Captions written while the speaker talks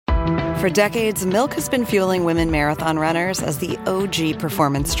For decades, Milk has been fueling women marathon runners as the OG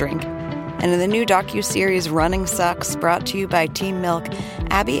performance drink. And in the new docuseries Running Sucks, brought to you by Team Milk,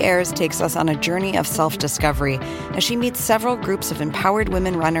 Abby Ayers takes us on a journey of self-discovery as she meets several groups of empowered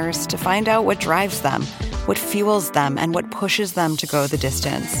women runners to find out what drives them, what fuels them, and what pushes them to go the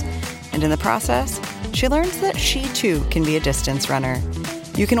distance. And in the process, she learns that she too can be a distance runner.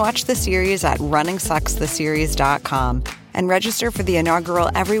 You can watch the series at runningsuckstheseries.com and register for the inaugural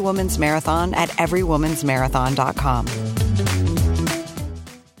Every Woman's Marathon at everywomansmarathon.com.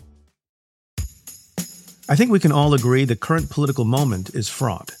 I think we can all agree the current political moment is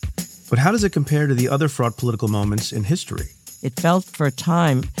fraught. But how does it compare to the other fraught political moments in history? It felt for a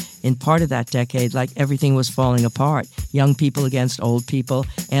time, in part of that decade, like everything was falling apart. Young people against old people,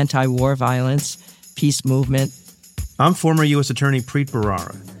 anti-war violence, peace movement. I'm former U.S. Attorney Preet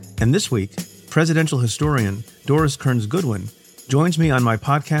Bharara, and this week, presidential historian Doris Kearns Goodwin joins me on my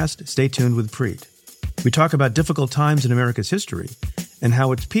podcast, Stay Tuned with Preet. We talk about difficult times in America's history and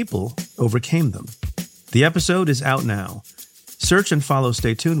how its people overcame them. The episode is out now. Search and follow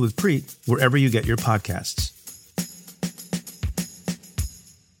Stay Tuned with Preet wherever you get your podcasts.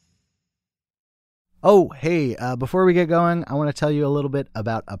 Oh, hey, before we get going, I want to tell you a little bit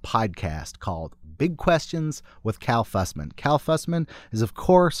about a podcast called Big Questions with Cal Fussman. Cal Fussman is, of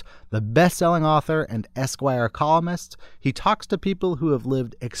course, the best-selling author and Esquire columnist. He talks to people who have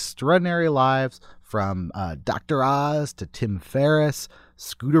lived extraordinary lives, from Dr. Oz to Tim Ferriss,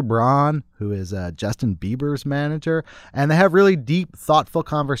 Scooter Braun, who is Justin Bieber's manager, and they have really deep, thoughtful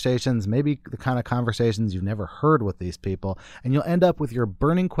conversations, maybe the kind of conversations you've never heard with these people, and you'll end up with your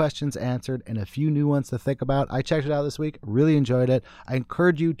burning questions answered and a few new ones to think about. I checked it out this week, really enjoyed it. I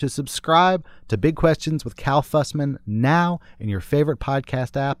encourage you to subscribe to Big Questions with Cal Fussman now in your favorite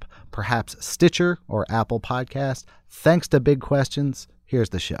podcast app, perhaps Stitcher or Apple Podcast. Thanks to Big Questions.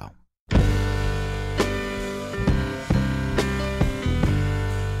 Here's the show.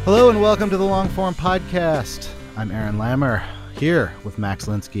 Hello and welcome to the Longform Podcast. I'm Aaron Lammer, here with Max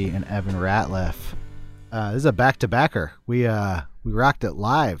Linsky and Evan Ratliff. This is a back-to-backer. We rocked it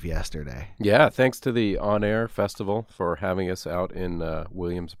live yesterday. Yeah, thanks to the On Air Festival for having us out in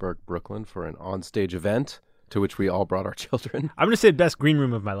Williamsburg, Brooklyn for an on-stage event to which we all brought our children. I'm going to say best green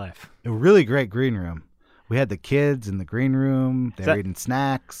room of my life. A really great green room. We had the kids in the green room. They're eating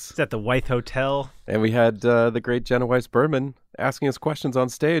snacks. It's at the Wythe Hotel. And we had the great Jenna Weiss-Berman asking us questions on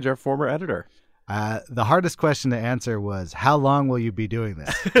stage, our former editor. The hardest question to answer was, how long will you be doing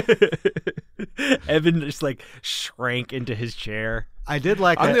this? Evan just shrank into his chair. I did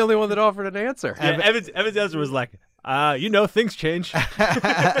like I'm the only one that offered an answer. Yeah, Evan's answer was things change.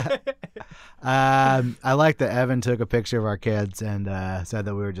 I like that Evan took a picture of our kids and said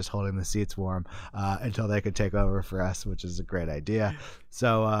that we were just holding the seats warm until they could take over for us, which is a great idea.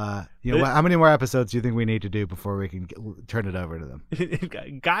 So, how many more episodes do you think we need to do before we can turn it over to them?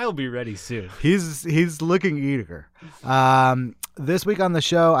 Guy will be ready soon. He's looking eager. This week on the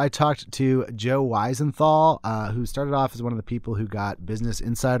show, I talked to Joe Weisenthal, who started off as one of the people who got Business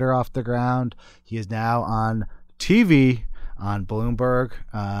Insider off the ground. He is now on TV on Bloomberg.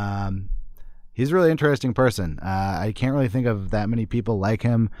 He's a really interesting person. I can't really think of that many people like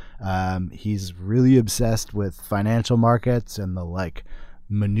him. He's really obsessed with financial markets and the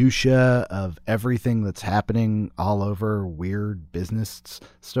minutia of everything that's happening all over weird business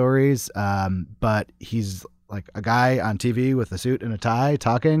stories. But he's like a guy on TV with a suit and a tie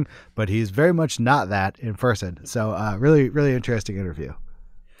talking, but he's very much not that in person. So really, really interesting interview.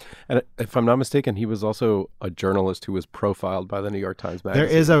 And if I'm not mistaken, he was also a journalist who was profiled by the New York Times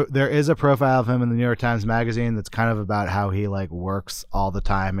Magazine. There is a profile of him in the New York Times Magazine that's kind of about how he works all the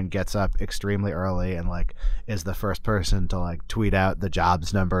time and gets up extremely early and is the first person to tweet out the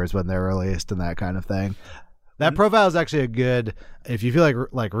jobs numbers when they're released and that kind of thing. That profile is actually a good, if you feel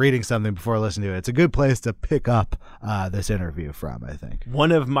like reading something before listening to it, it's a good place to pick up this interview from, I think.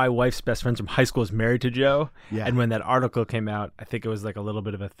 One of my wife's best friends from high school is married to Joe. Yeah. And when that article came out, I think it was a little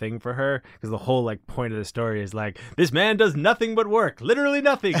bit of a thing for her because the whole point of the story is this man does nothing but work, literally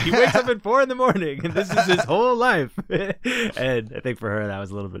nothing. He wakes up at 4 a.m. and this is his whole life. And I think for her, that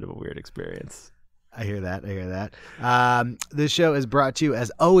was a little bit of a weird experience. I hear that. This show is brought to you,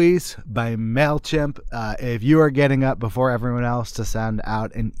 as always, by MailChimp. If you are getting up before everyone else to send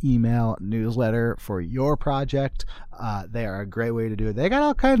out an email newsletter for your project, they are a great way to do it. They got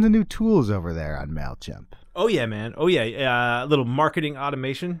all kinds of new tools over there on MailChimp. Oh, yeah, man. Oh, yeah. A little marketing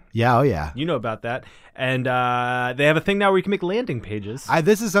automation. Yeah, oh, yeah. You know about that. And they have a thing now where you can make landing pages.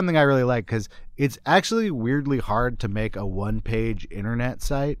 This is something I really like because it's actually weirdly hard to make a one-page internet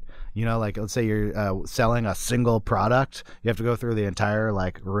site. You know, like let's say you're selling a single product, you have to go through the entire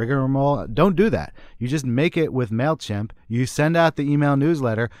like rigmarole. Don't do that. You just make it with MailChimp. You send out the email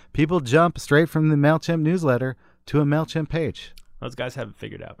newsletter. People jump straight from the MailChimp newsletter to a MailChimp page. Those guys have it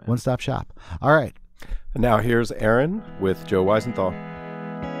figured out, man. One-stop shop. All right. And now here's Aaron with Joe Weisenthal.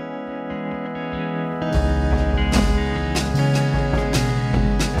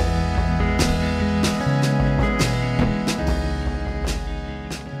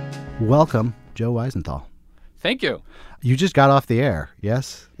 Welcome, Joe Weisenthal. Thank you. You just got off the air,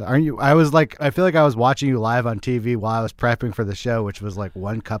 yes? Aren't you? I feel like I was watching you live on TV while I was prepping for the show, which was like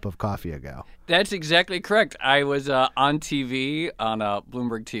 1 cup of coffee ago. That's exactly correct. I was on TV, on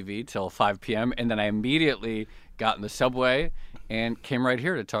Bloomberg TV, till 5 p.m., and then I immediately got in the subway and came right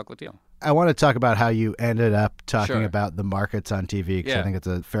here to talk with you. I want to talk about how you ended up talking Sure. about the markets on TV, because I Yeah. think it's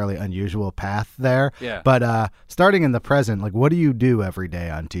a fairly unusual path there. Yeah. But starting in the present, like, what do you do every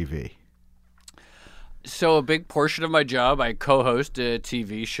day on TV? So a big portion of my job, I co-host a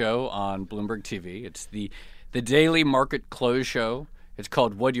TV show on Bloomberg TV. It's the daily market close show. It's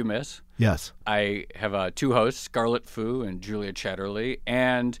called What'd You Miss? Yes. I have 2 hosts, Scarlett Fu and Julia Chatterley.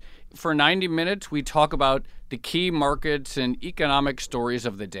 And for 90 minutes, we talk about the key markets and economic stories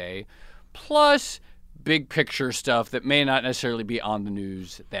of the day, plus big picture stuff that may not necessarily be on the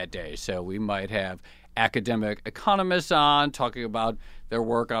news that day. So we might have academic economists on talking about their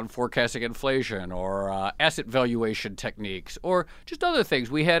work on forecasting inflation or asset valuation techniques or just other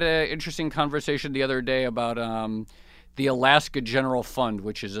things. We had an interesting conversation the other day about the Alaska General Fund,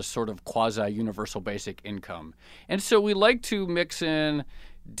 which is a sort of quasi-universal basic income. And so we like to mix in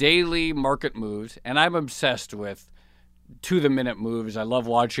daily market moves, and I'm obsessed with to-the-minute moves. I love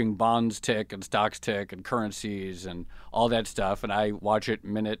watching bonds tick and stocks tick and currencies and all that stuff, and I watch it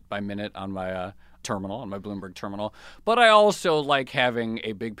minute by minute on my terminal, on my Bloomberg terminal. But I also like having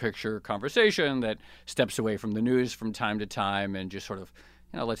a big-picture conversation that steps away from the news from time to time and just sort of,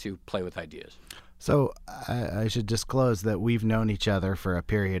 lets you play with ideas. So I should disclose that we've known each other for a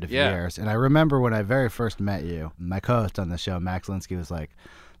period of Yeah. years. And I remember when I very first met you, my co-host on the show, Max Linsky, was like,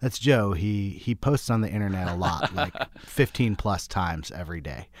 that's Joe. He posts on the internet a lot, like 15 plus times every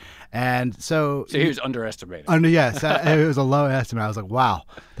day. And so he was underestimated. Yes, it was a low estimate. I was like, wow,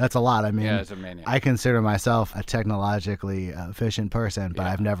 that's a lot. I mean, Yeah, it's a maniac. I consider myself a technologically efficient person, but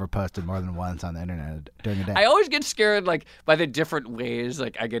I've never posted more than once on the internet during a day. I always get scared, by the different ways,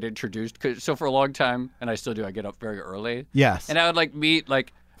 I get introduced. So for a long time, and I still do, I get up very early. Yes. And I would, meet,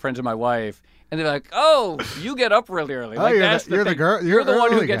 friends of my wife, and they're like, oh, you get up really early. Oh, you're that's the thing. girl- You're the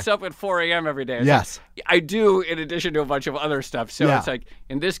one who early gets guy. up at 4 a.m. every day. It's Yes. I do, in addition to a bunch of other stuff. So Yeah. it's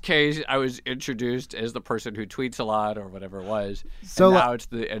in this case, I was introduced as the person who tweets a lot or whatever it was. So, and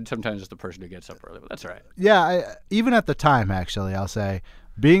now and sometimes it's the person who gets up early. But that's all right. Yeah, even at the time, actually, I'll say,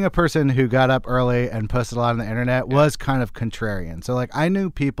 being a person who got up early and posted a lot on the internet was kind of contrarian. So, I knew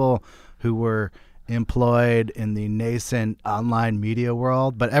people who were employed in the nascent online media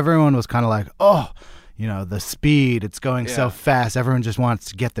world, but everyone was kind of like, oh, the speed, it's going so Yeah. fast. Everyone just wants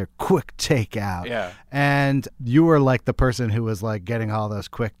to get their quick take out. Yeah. And you were the person who was getting all those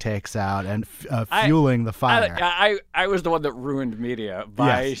quick takes out and fueling the fire. I was the one that ruined media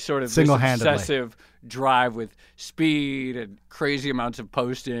by Yes, sort of this single-handedly. obsessive drive with speed and crazy amounts of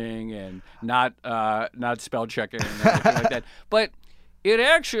posting and not spell checking and everything like that. But it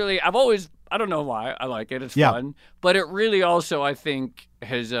actually, I don't know why I like it. It's Yeah. fun, but it really also I think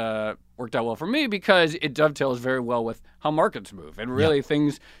has worked out well for me because it dovetails very well with how markets move. And really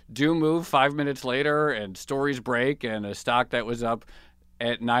things do move 5 minutes later and stories break and a stock that was up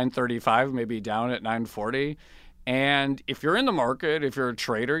at 9:35 maybe down at 9:40. And if you're in the market, if you're a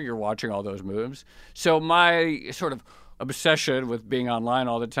trader, you're watching all those moves. So my sort of obsession with being online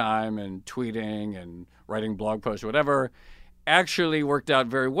all the time and tweeting and writing blog posts or whatever actually worked out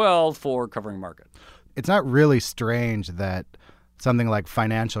very well for covering market. It's not really strange that something like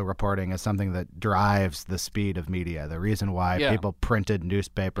financial reporting is something that drives the speed of media. The reason why Yeah. people printed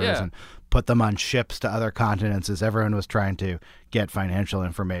newspapers Yeah. and put them on ships to other continents is everyone was trying to get financial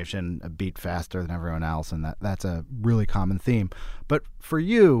information a beat faster than everyone else, and that's a really common theme. But for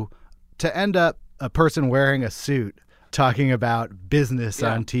you, to end up a person wearing a suit talking about business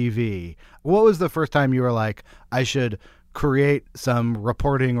Yeah. on TV, what was the first time you were like, I should create some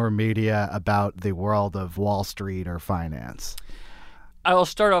reporting or media about the world of Wall Street or finance? I will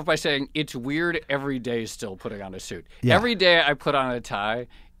start off by saying it's weird every day still putting on a suit. Yeah. Every day I put on a tie,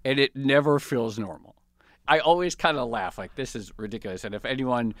 and it never feels normal. I always kind of laugh like, this is ridiculous. And if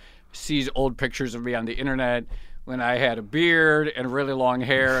anyone sees old pictures of me on the internet when I had a beard and really long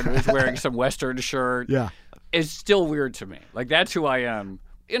hair and was wearing some Western shirt, Yeah. it's still weird to me. That's who I am.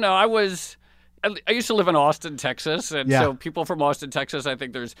 I used to live in Austin, Texas, and Yeah. so people from Austin, Texas, I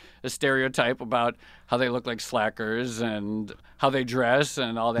think there's a stereotype about how they look like slackers and how they dress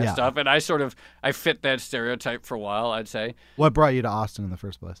and all that Yeah. stuff. And I fit that stereotype for a while, I'd say. What brought you to Austin in the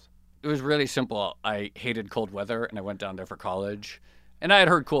first place? It was really simple. I hated cold weather, and I went down there for college. And I had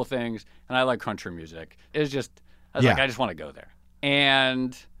heard cool things, and I like country music. It was just, I was Yeah. like, I just want to go there.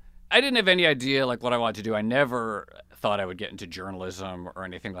 And I didn't have any idea like what I wanted to do. I never thought I would get into journalism or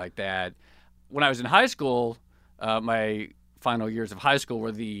anything like that. When I was in high school, my final years of high school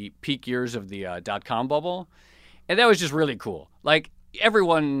were the peak years of the dot-com bubble. And that was just really cool. Like,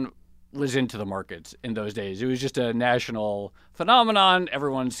 everyone was into the markets in those days. It was just a national phenomenon.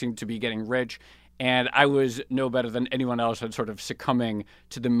 Everyone seemed to be getting rich. And I was no better than anyone else at sort of succumbing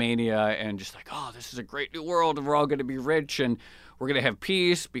to the mania and just like, oh, this is a great new world and we're all going to be rich and we're going to have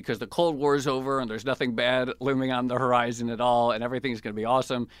peace because the Cold War is over and there's nothing bad looming on the horizon at all and everything's going to be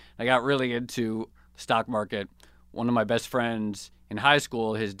awesome. I got really into the stock market. One of my best friends in high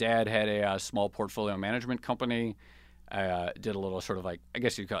school, his dad had a small portfolio management company. I did a little sort of like, I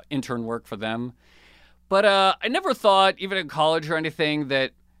guess you'd call it intern work for them. But I never thought, even in college or anything,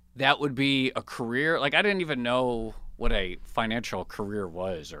 that would be a career. Like, I didn't even know what a financial career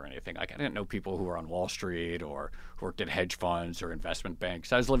was or anything. Like, I didn't know people who were on Wall Street or who worked at hedge funds or investment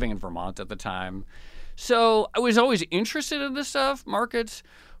banks. I was living in Vermont at the time. So I was always interested in this stuff, markets,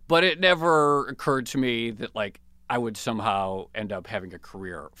 but it never occurred to me that, like, I would somehow end up having a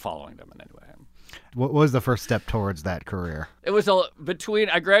career following them in any way. What was the first step towards that career? It was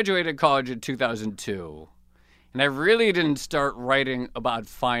I graduated college in 2002. And I really didn't start writing about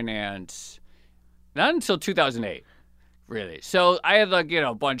finance not until 2008, really. So I had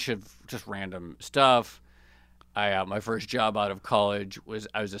a bunch of just random stuff. My first job out of college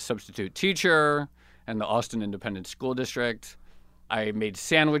I was a substitute teacher in the Austin Independent School District. I made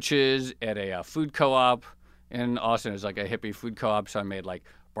sandwiches at a food co-op in Austin. It was like a hippie food co-op, so I made like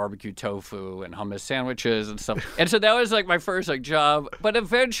barbecue tofu and hummus sandwiches and stuff. And so that was like my first job. But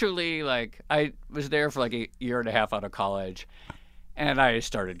eventually, I was there for like a year and a half out of college, and I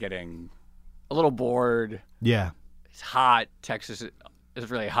started getting a little bored. Yeah. It's hot. Texas is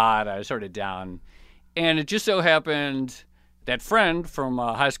really hot. I was sort of down. And it just so happened that friend from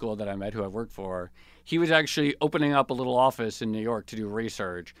high school that I met who I worked for, he was actually opening up a little office in New York to do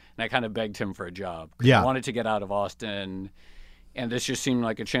research. And I kind of begged him for a job. 'Cause Yeah. I wanted to get out of Austin. And this just seemed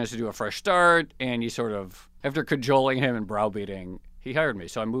like a chance to do a fresh start. And he sort of, after cajoling him and browbeating, he hired me.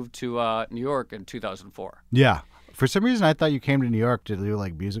 So I moved to New York in 2004. Yeah. For some reason, I thought you came to New York to do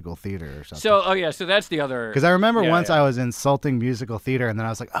like musical theater or something. So that's the other. Because I remember Yeah, once yeah. I was insulting musical theater, and then I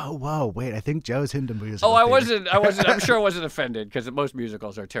was like, "Oh, whoa, wait! I think Joe's into musical." Oh, I theater. wasn't. I'm sure I wasn't offended because most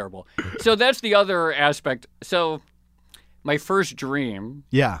musicals are terrible. So that's the other aspect. So my first dream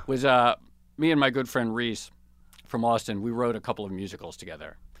Yeah. was me and my good friend Reese from Austin. We wrote a couple of musicals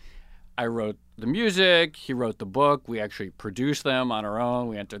together. I wrote the music. He wrote the book. We actually produced them on our own.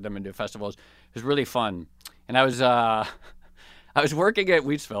 We entered them into festivals. It was really fun. And I was working at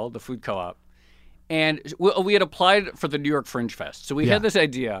Wheatsville, the food co-op, and we had applied for the New York Fringe Fest. So we Yeah. had this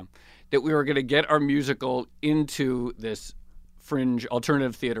idea that we were going to get our musical into this Fringe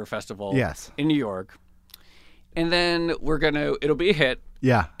alternative theater festival Yes. in New York. And then it'll be a hit.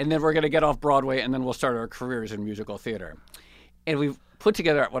 Yeah. And then we're going to get off Broadway, and then we'll start our careers in musical theater. And we put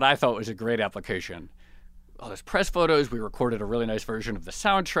together what I thought was a great application. All these press photos. We recorded a really nice version of the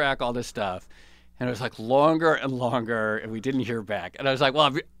soundtrack, all this stuff. And it was like longer and longer, and we didn't hear back. And I was like,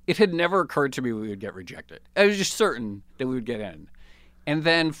 well, it had never occurred to me we would get rejected. I was just certain that we would get in. And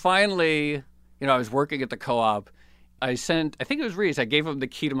then finally, I was working at the co-op. I think it was Reese. I gave him the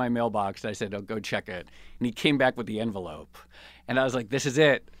key to my mailbox. And I said, "Oh, go check it." And he came back with the envelope. And I was like, this is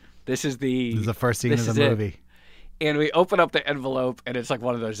it. This is the first scene of the is it. movie. And we open up the envelope, and it's like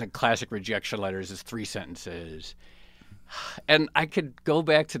one of those classic rejection letters. It's 3 sentences. And I could go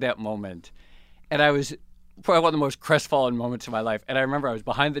back to that moment. And I was probably one of the most crestfallen moments of my life. And I remember I was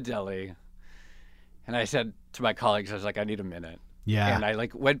behind the deli, and I said to my colleagues, I was like, I need a minute. Yeah. And I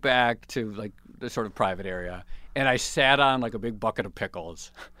went back to the sort of private area, and I sat on a big bucket of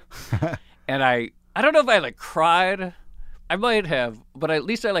pickles. And I don't know if I cried. I might have, but at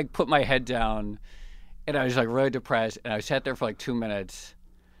least I put my head down, and I was really depressed. And I sat there for 2 minutes.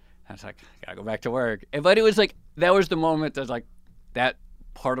 I was like, I gotta go back to work. But it was that was the moment that was that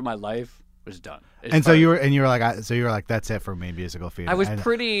part of my life was done. And so you were like, that's it for me, musical theater. I was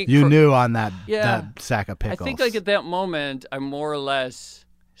pretty. You knew on that Yeah. that sack of pickles. I think at that moment, I more or less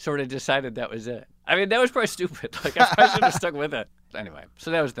sort of decided that was it. I mean, that was probably stupid. I probably should have stuck with it. anyway,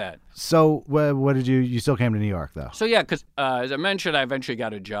 so that was that. So what did you still came to New York, though? So yeah, because as I mentioned, I eventually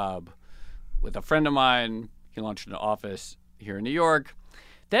got a job with a friend of mine. He launched an office here in New York.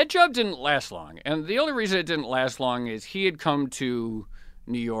 That job didn't last long. And the only reason it didn't last long is he had come to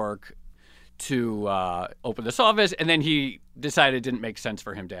New York to open this office, and then he decided it didn't make sense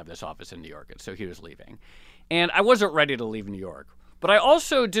for him to have this office in New York, and so he was leaving. And I wasn't ready to leave New York. But I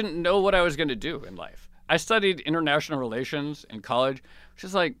also didn't know what I was going to do in life. I studied international relations in college, which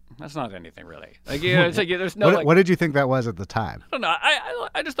is like, that's not anything really. Like, you know, it's like there's no. What did you think that was at the time? I don't know.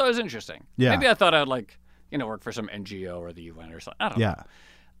 I just thought it was interesting. Yeah. Maybe I thought I'd like, work for some NGO or the UN or something. I don't know. Yeah.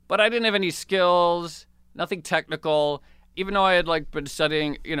 But I didn't have any skills, nothing technical. Even though I had been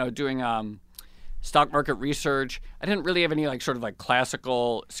studying, doing stock market research, I didn't really have any sort of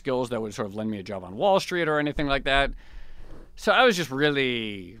classical skills that would sort of lend me a job on Wall Street or anything like that. So I was just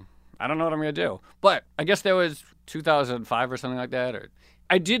really, I don't know what I'm going to do. But I guess that was 2005 or something like that. Or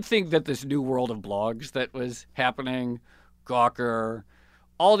I did think that this new world of blogs that was happening, Gawker,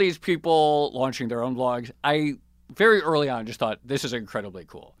 all these people launching their own blogs, I very early on just thought this is incredibly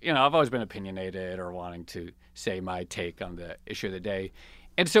cool. I've always been opinionated or wanting to say my take on the issue of the day.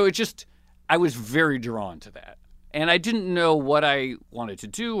 And so I was very drawn to that. And I didn't know what I wanted to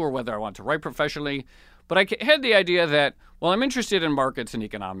do or whether I wanted to write professionally. But I had the idea that, well, I'm interested in markets and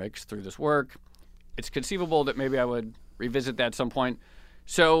economics through this work. It's conceivable that maybe I would revisit that at some point.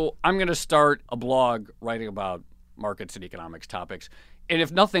 So I'm going to start a blog writing about markets and economics topics. And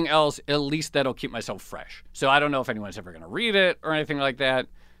if nothing else, at least that'll keep myself fresh. So I don't know if anyone's ever going to read it or anything like that.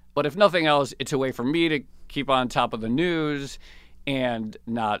 But if nothing else, it's a way for me to keep on top of the news and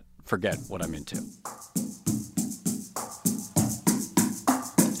not forget what I'm into.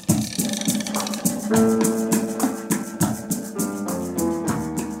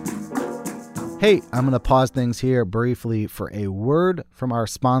 Hey, I'm going to pause things here briefly for a word from our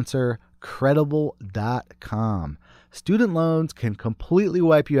sponsor, Credible.com. Student loans can completely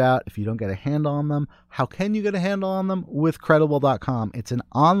wipe you out if you don't get a handle on them. How can you get a handle on them? With Credible.com. It's an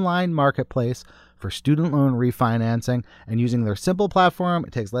online marketplace for student loan refinancing, and using their simple platform,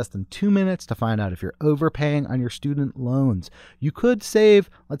 it takes less than 2 minutes to find out if you're overpaying on your student loans. You could save,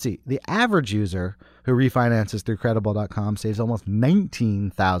 the average user who refinances through Credible.com saves almost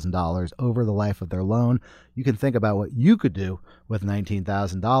 $19,000 over the life of their loan. You can think about what you could do with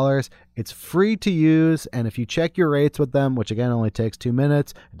 $19,000. It's free to use, and if you check your rates with them, which again only takes 2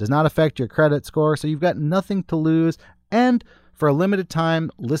 minutes, it does not affect your credit score, so you've got nothing to lose. And for a limited time,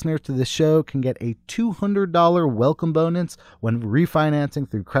 listeners to this show can get a $200 welcome bonus when refinancing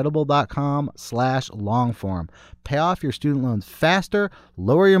through Credible.com/longform. Pay off your student loans faster,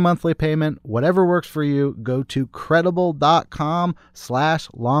 lower your monthly payment, whatever works for you. Go to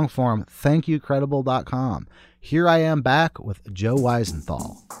Credible.com/longform. Thank you, Credible.com. Here I am back with Joe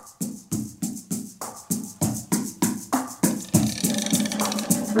Weisenthal.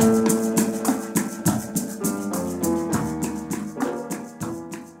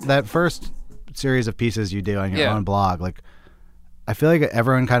 That first series of pieces you do on your own blog, I feel like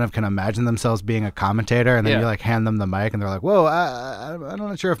everyone kind of can imagine themselves being a commentator, and then you hand them the mic, and they're like, "Whoa, I'm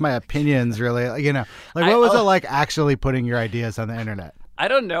not sure if my opinions really, what was it like actually putting your ideas on the internet?" I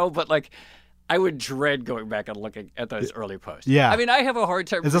don't know, but I would dread going back and looking at those early posts. Yeah, I mean, I have a hard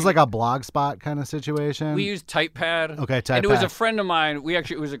time. Is this like a Blogspot kind of situation? We used Typepad. Okay, Typepad. And it was a friend of mine.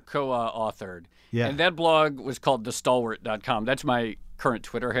 It was a co-authored. Yeah, and that blog was called thestalwart.com. That's my current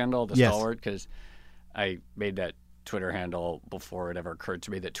Twitter handle, The Stalwart, because I made that Twitter handle before it ever occurred to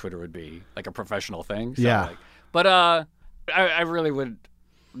me that Twitter would be a professional thing. So but I really would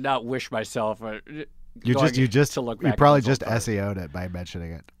not wish myself to look back. You probably just SEO'd it by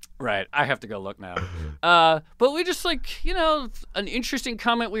mentioning it. Right. I have to go look now. But we just an interesting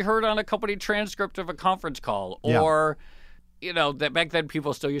comment we heard on a company transcript of a conference call, or that back then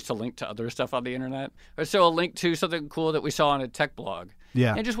people still used to link to other stuff on the internet, or so a link to something cool that we saw on a tech blog.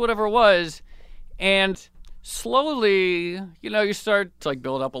 Yeah. And just whatever it was. And slowly, you start to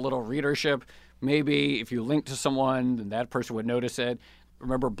build up a little readership. Maybe if you link to someone, then that person would notice it.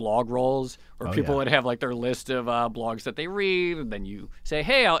 Remember blog rolls, where people would have their list of blogs that they read, and then you say,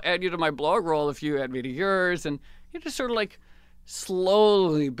 "Hey, I'll add you to my blog roll if you add me to yours," and you just sort of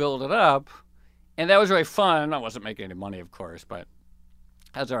slowly build it up. And that was really fun. I wasn't making any money, of course, but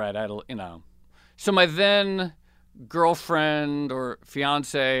that's all right. So my then girlfriend or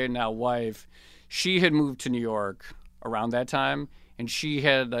fiance, now wife, she had moved to New York around that time, and she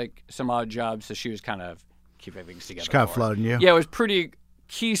had some odd jobs, so she was kind of keeping things together. She's kind of floating you. Yeah, it was pretty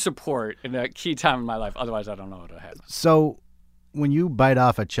key support in a key time in my life. Otherwise, I don't know what would happen. So when you bite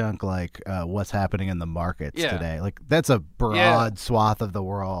off a chunk like what's happening in the markets Yeah. today, like that's a broad swath of the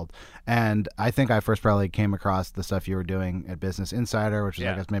world. And I think I first probably came across the stuff you were doing at Business Insider, which was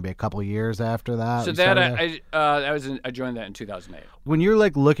I guess maybe a couple years after that. So You that started there? I joined that in 2008. When you're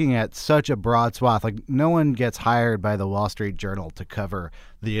like looking at such a broad swath, like no one gets hired by the Wall Street Journal to cover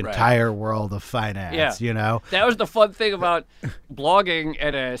the entire world of finance, you know? That was the fun thing about blogging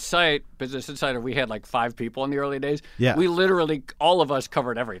at a site, Business Insider. We had like 5 people in the early days. Yeah. We literally, all of us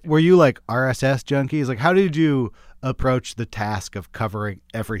covered everything. Were you like RSS junkies? Like how did you approach the task of covering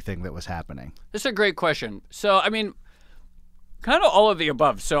everything that was happening? This is a great question. So, I mean, kind of all of the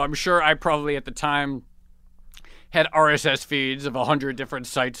above. So I'm sure I probably at the time had RSS feeds of 100 different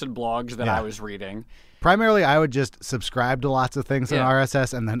sites and blogs that I was reading. Primarily, I would just subscribe to lots of things in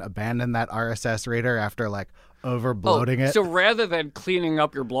RSS and then abandon that RSS reader after like over bloating it. So rather than cleaning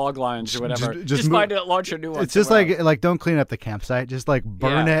up your blog lines or whatever, just move- find it, launch a new one. It's just somewhere else. like don't clean up the campsite. Just like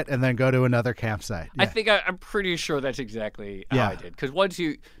burn it and then go to another campsite. I think I'm pretty sure that's exactly how I did. Because once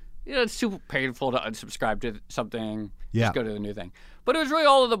it's super painful to unsubscribe to something. Just go to the new thing. But it was really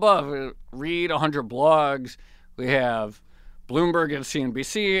all of the above. Read 100 blogs. We have Bloomberg and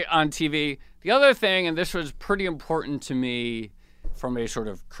CNBC on TV. The other thing, and this was pretty important to me from a sort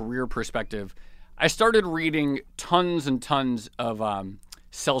of career perspective, I started reading tons and tons of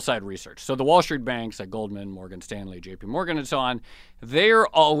sell-side research. So the Wall Street banks like Goldman, Morgan Stanley, JP Morgan, and so on, they're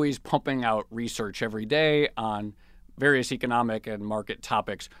always pumping out research every day on various economic and market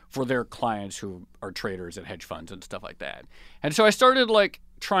topics for their clients who are traders at hedge funds and stuff like that. And so I started like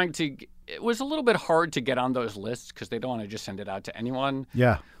trying to, it was a little bit hard to get on those lists because they don't want to just send it out to anyone.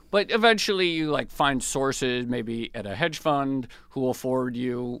 Yeah. But eventually you like find sources maybe at a hedge fund who will forward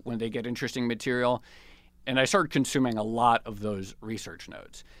you when they get interesting material. And I started consuming a lot of those research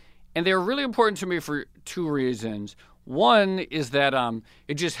notes. And they were really important to me for 2 reasons. One is that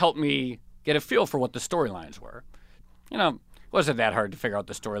it just helped me get a feel for what the storylines were. You know, it wasn't that hard to figure out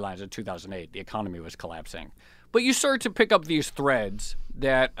the storylines in 2008. The economy was collapsing. But you start to pick up these threads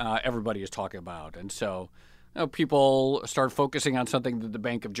that everybody is talking about. And so people start focusing on something that the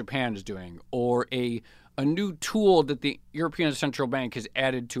Bank of Japan is doing, or a new tool that the European Central Bank has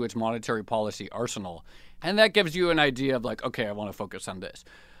added to its monetary policy arsenal. And that gives you an idea of like, okay, I want to focus on this.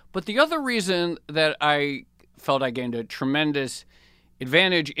 But the other reason that I felt I gained a tremendous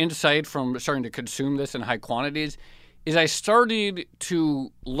advantage, insight from starting to consume this in high quantities, is I started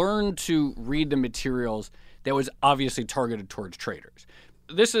to learn to read the materials that was obviously targeted towards traders.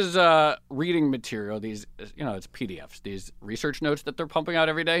 This is reading material, these, it's PDFs, these research notes that they're pumping out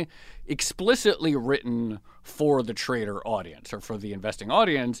every day, explicitly written for the trader audience or for the investing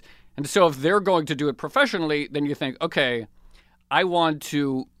audience. And so if they're going to do it professionally, then you think, okay, I want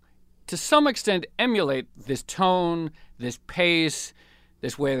to some extent, emulate this tone, this pace,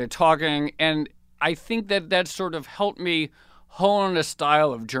 this way they're talking. And I think that sort of helped me hone a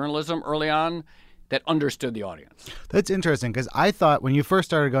style of journalism early on that understood the audience. That's interesting because I thought when you first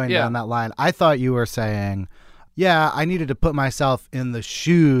started going down that line, I thought you were saying, I needed to put myself in the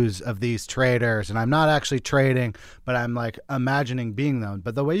shoes of these traders, and I'm not actually trading, but I'm like imagining being them.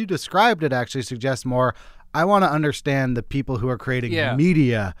 But the way you described it actually suggests more, I want to understand the people who are creating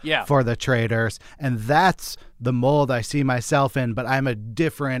media for the traders, and that's the mold I see myself in, but I'm a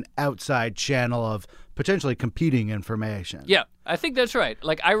different outside channel of potentially competing information. Yeah, I think that's right.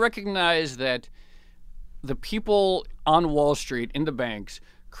 Like, I recognize that the people on Wall Street, in the banks,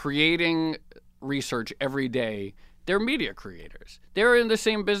 creating research every day, they're media creators. They're in the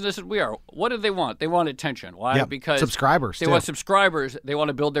same business as we are. What do they want? They want attention. Why? Because subscribers. They want subscribers. They want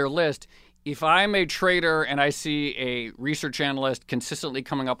to build their list. If I'm a trader and I see a research analyst consistently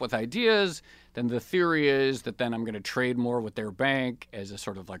coming up with ideas, then the theory is that then I'm going to trade more with their bank as a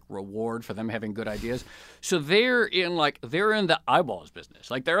sort of like reward for them having good ideas. So they're in the eyeballs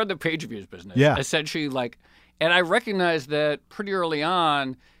business. Like, they're in the page views business. Yeah. Essentially, like, and I recognized that pretty early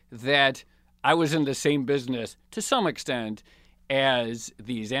on that I was in the same business to some extent as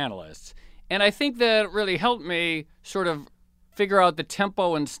these analysts. And I think that really helped me sort of figure out the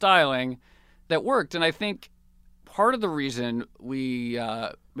tempo and styling that worked. And I think part of the reason we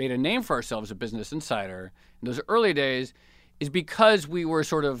made a name for ourselves at Business Insider in those early days is because we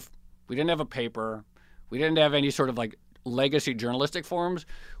didn't have a paper. We didn't have any sort of like legacy journalistic forms.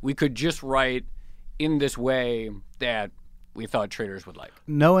 We could just write in this way that we thought traders would like.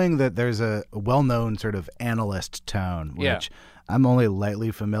 Knowing that there's a well-known sort of analyst tone, which I'm only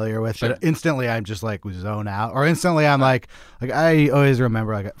lightly familiar with, but instantly I'm just like zone out, or instantly I'm like I always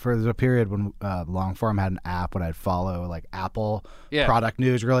remember like for a period when Longform had an app when I'd follow like Apple product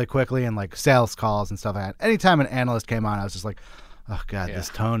news really quickly and like sales calls and stuff like that. Anytime an analyst came on, I was just like, oh God, this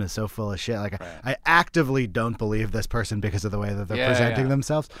tone is so full of shit. Like I actively don't believe this person because of the way that they're presenting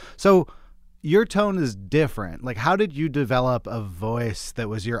themselves. So your tone is different. Like, how did you develop a voice that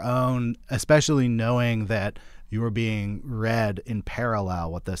was your own, especially knowing that you were being read in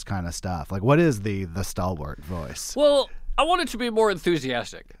parallel with this kind of stuff? Like, what is the stalwart voice? Well, I want it to be more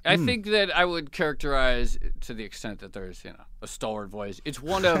enthusiastic. I think that I would characterize, to the extent that there's, a stalwart voice, it's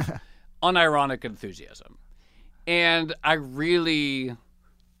one of unironic enthusiasm. And I really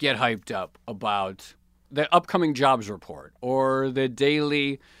get hyped up about the upcoming jobs report or the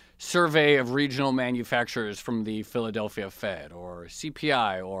daily survey of regional manufacturers from the Philadelphia Fed or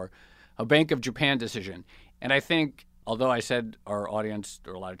CPI or a Bank of Japan decision. And I think, although I said our audience,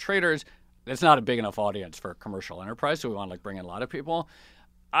 there are a lot of traders, that's not a big enough audience for a commercial enterprise, so we want to bring in a lot of people.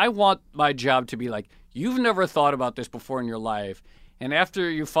 I want my job to be like, you've never thought about this before in your life, and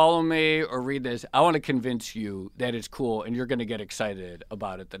after you follow me or read this, I want to convince you that it's cool and you're going to get excited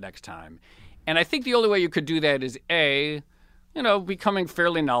about it the next time. And I think the only way you could do that is A, becoming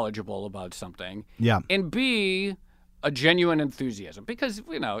fairly knowledgeable about something. Yeah. And B, a genuine enthusiasm, because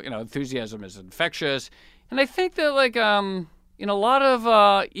enthusiasm is infectious. And I think that in a lot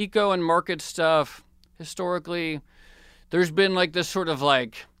of eco and market stuff historically, there's been like this sort of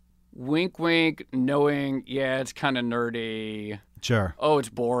like wink wink knowing, it's kind of nerdy. Sure. Oh, it's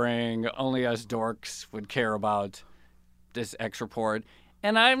boring. Only us dorks would care about this X report.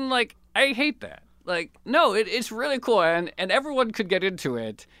 And I'm like, I hate that. Like, no, it's really cool, and everyone could get into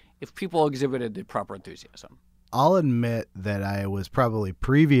it if people exhibited the proper enthusiasm. I'll admit that I was probably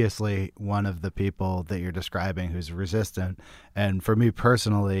previously one of the people that you're describing who's resistant, and for me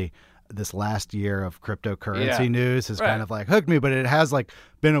personally, this last year of cryptocurrency news has kind of like hooked me, but it has like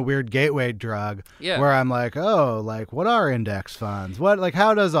been a weird gateway drug where I'm like, oh, like what are index funds? What, like,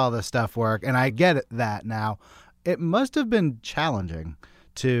 how does all this stuff work? And I get that now. It must have been challenging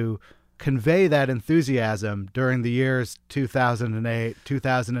to convey that enthusiasm during the years 2008,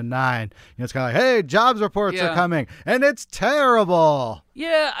 2009. It's kind of like, hey, jobs reports are coming, and it's terrible.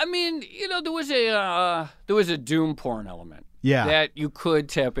 Yeah, I mean, there was a doom porn element that you could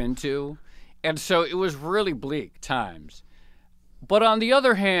tap into, and so it was really bleak times. But on the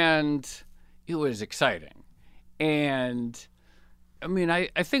other hand, it was exciting, and I mean, I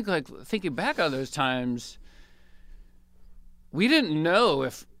think like thinking back on those times, we didn't know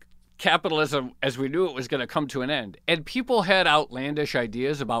if capitalism as we knew it was going to come to an end. And people had outlandish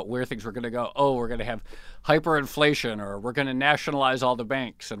ideas about where things were going to go. Oh, we're going to have hyperinflation, or we're going to nationalize all the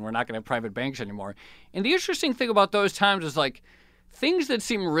banks and we're not going to have private banks anymore. And the interesting thing about those times is like things that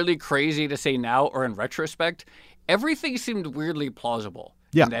seem really crazy to say now or in retrospect, everything seemed weirdly plausible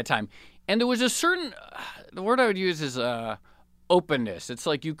in that time. And there was a certain, the word I would use is openness. It's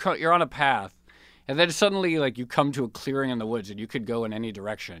like you're on a path. And then suddenly, like, you come to a clearing in the woods and you could go in any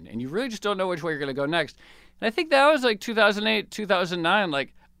direction. And you really just don't know which way you're going to go next. And I think that was like 2008, 2009.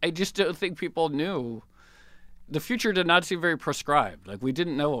 Like, I just don't think people knew. The future did not seem very prescribed. Like, we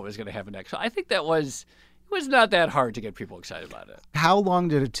didn't know what was going to happen next. So I think it was not that hard to get people excited about it. How long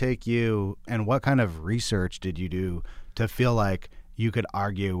did it take you, and what kind of research did you do to feel like you could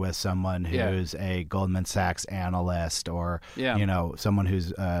argue with someone who's a Goldman Sachs analyst or, someone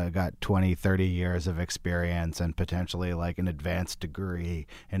who's got 20, 30 years of experience and potentially like an advanced degree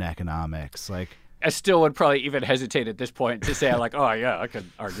in economics? Like, I still would probably even hesitate at this point to say like, oh yeah, I could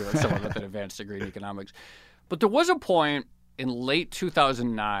argue with someone with an advanced degree in economics. But there was a point in late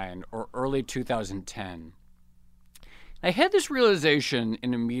 2009 or early 2010. I had this realization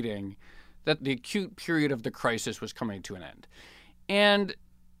in a meeting that the acute period of the crisis was coming to an end. And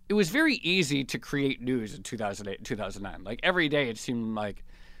it was very easy to create news in 2008 and 2009. Like every day it seemed like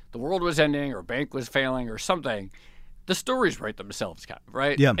the world was ending or a bank was failing or something. The stories write themselves, kind of,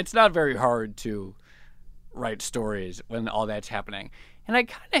 right? Yeah. It's not very hard to write stories when all that's happening. And I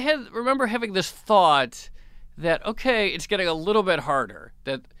kind of remember having this thought that, okay, it's getting a little bit harder,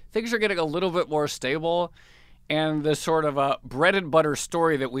 that things are getting a little bit more stable, and the sort of bread and butter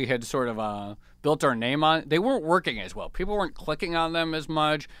story that we had sort of built our name on, they weren't working as well. People weren't clicking on them as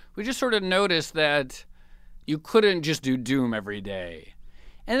much. We just sort of noticed that you couldn't just do doom every day.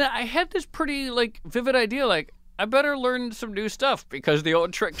 And I had this pretty vivid idea, I better learn some new stuff because the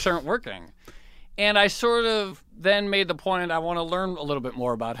old tricks aren't working. And I sort of then made the point I want to learn a little bit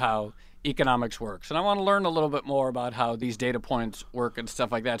more about how economics works. And I want to learn a little bit more about how these data points work and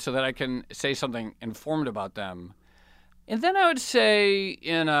stuff like that so that I can say something informed about them. And then I would say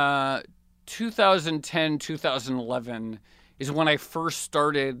in 2010, 2011 is when I first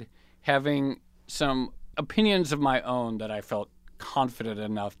started having some opinions of my own that I felt confident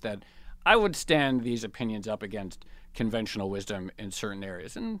enough that I would stand these opinions up against conventional wisdom in certain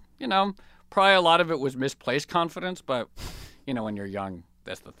areas. And, probably a lot of it was misplaced confidence, but, when you're young,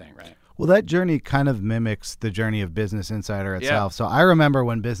 that's the thing, right? Well, that journey kind of mimics the journey of Business Insider itself. Yeah. So I remember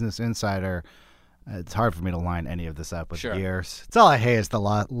when Business Insider, it's hard for me to line any of this up with years. It's all I hate is the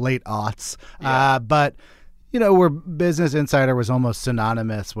late aughts. Yeah. But, where Business Insider was almost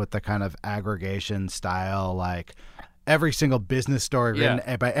synonymous with the kind of aggregation style, like every single business story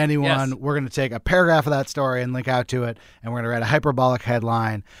written by anyone, we're going to take a paragraph of that story and link out to it, and we're going to write a hyperbolic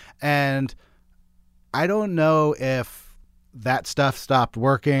headline. And I don't know if that stuff stopped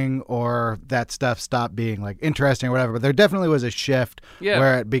working or that stuff stopped being like interesting or whatever, but there definitely was a shift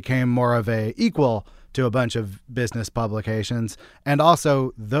where it became more of a equal to a bunch of business publications. And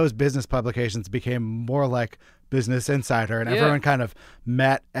also those business publications became more like Business Insider, and everyone kind of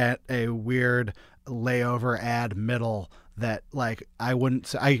met at a weird layover ad middle that, like, I would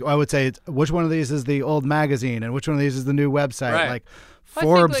say which one of these is the old magazine and which one of these is the new website. Right. Like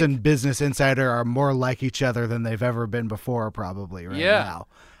Forbes and Business Insider are more like each other than they've ever been before, probably now.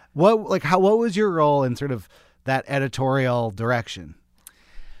 What was your role in sort of that editorial direction?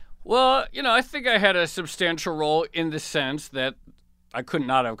 Well, I think I had a substantial role in the sense that I could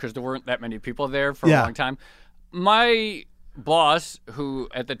not have, because there weren't that many people there for a long time. My boss, who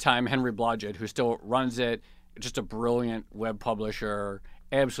at the time, Henry Blodgett, who still runs it, just a brilliant web publisher,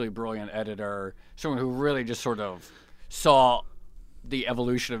 absolutely brilliant editor, someone who really just sort of saw the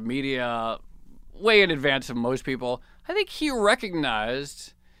evolution of media way in advance of most people. I think he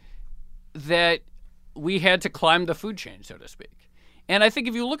recognized that we had to climb the food chain, so to speak. And I think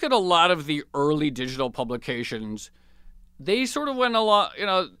if you look at a lot of the early digital publications, they sort of went a lot,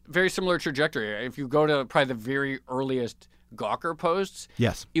 very similar trajectory. If you go to probably the very earliest Gawker posts,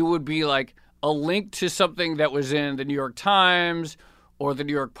 it would be like a link to something that was in the New York Times or the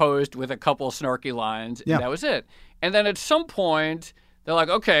New York Post with a couple snarky lines, and that was it. And then at some point, they're like,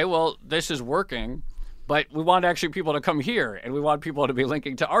 okay, well, this is working, but we want actually people to come here, and we want people to be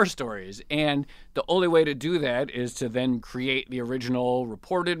linking to our stories. And the only way to do that is to then create the original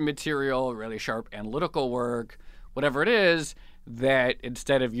reported material, really sharp analytical work, whatever it is, that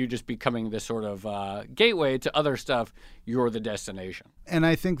instead of you just becoming this sort of gateway to other stuff, you're the destination. And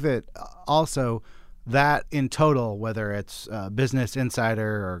I think that also that in total, whether it's Business Insider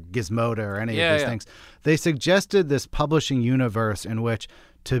or Gizmodo or any of these things, they suggested this publishing universe in which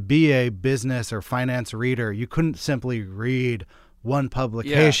to be a business or finance reader, you couldn't simply read one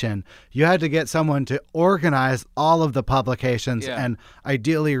publication. You had to get someone to organize all of the publications and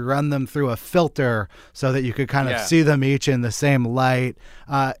ideally run them through a filter so that you could kind of see them each in the same light.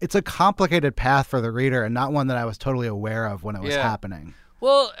 It's a complicated path for the reader and not one that I was totally aware of when it was happening.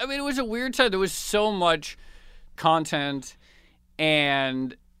 Well, I mean, it was a weird time. There was so much content,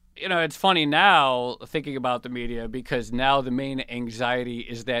 and it's funny now thinking about the media, because now the main anxiety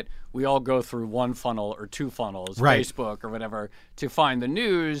is that we all go through one funnel or two funnels, Facebook or whatever, to find the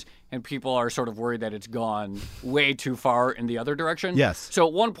news, and people are sort of worried that it's gone way too far in the other direction. Yes. So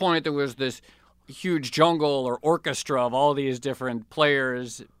at one point there was this huge jungle or orchestra of all these different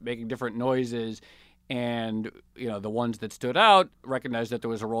players making different noises, and the ones that stood out recognized that there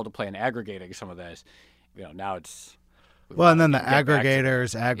was a role to play in aggregating some of this. Now it's... Well, and then the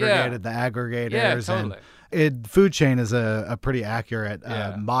aggregators aggregated the aggregators. Yeah, totally. And food chain is a pretty accurate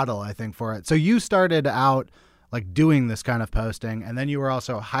model, I think, for it. So you started out like doing this kind of posting, and then you were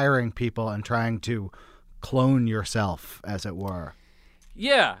also hiring people and trying to clone yourself, as it were.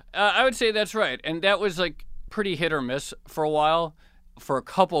 Yeah, I would say that's right. And that was like pretty hit or miss for a while for a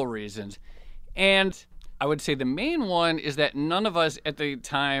couple reasons. And I would say the main one is that none of us at the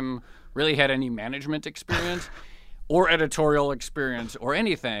time really had any management experience or editorial experience or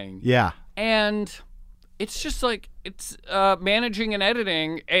anything. Yeah. And it's just like, it's managing and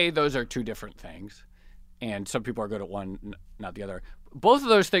editing. Those are two different things. And some people are good at one, not the other. Both of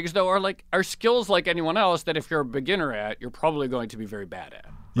those things, though, are skills like anyone else that if you're a beginner at, you're probably going to be very bad at.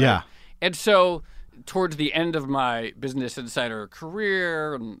 Right? Yeah. And so towards the end of my Business Insider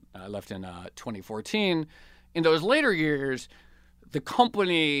career, and I left in 2014, in those later years, the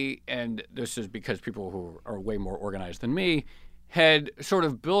company, and this is because people who are way more organized than me, had sort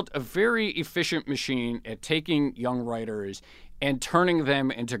of built a very efficient machine at taking young writers and turning them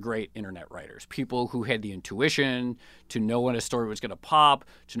into great internet writers, people who had the intuition to know when a story was going to pop,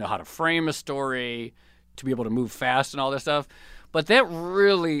 to know how to frame a story, to be able to move fast and all this stuff. But that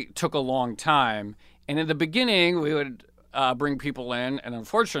really took a long time. And in the beginning, we would bring people in, and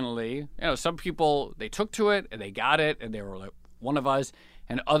unfortunately, some people, they took to it and they got it and they were like one of us,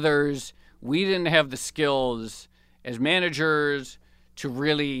 and others, we didn't have the skills as managers to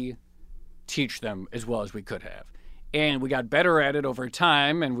really teach them as well as we could have. And we got better at it over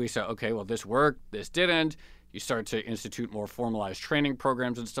time, and we said, okay, well, this worked, this didn't. You start to institute more formalized training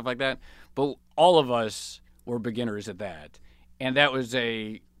programs and stuff like that. But all of us were beginners at that. And that was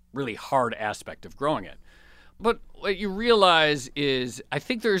a really hard aspect of growing it. But what you realize is, I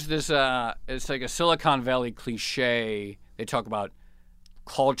think there's this, it's like a Silicon Valley cliche. They talk about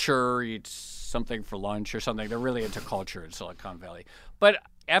culture, eat something for lunch or something. They're really into culture in Silicon Valley. But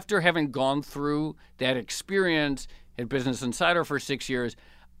after having gone through that experience at Business Insider for 6 years,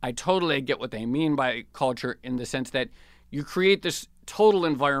 I totally get what they mean by culture, in the sense that you create this total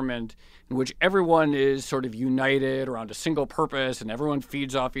environment in which everyone is sort of united around a single purpose, and everyone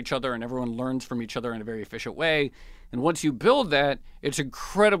feeds off each other, and everyone learns from each other in a very efficient way. And once you build that, it's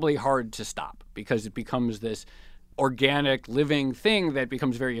incredibly hard to stop, because it becomes this organic, living thing that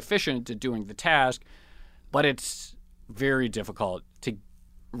becomes very efficient at doing the task. But it's very difficult to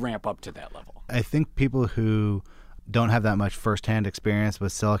ramp up to that level. I think people who don't have that much firsthand experience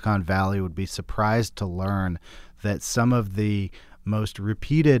with Silicon Valley would be surprised to learn that some of the most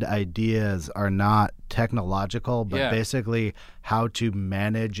repeated ideas are not technological, but basically how to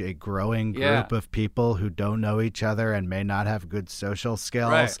manage a growing group of people who don't know each other and may not have good social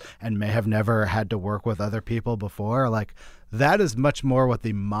skills and may have never had to work with other people before. Like, that is much more what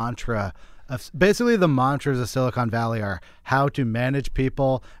the mantra of, basically the mantras of Silicon Valley are: how to manage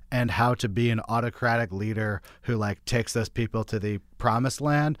people and how to be an autocratic leader who like takes those people to the promised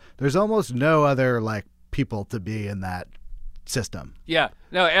land. There's almost no other like people to be in that system. Yeah,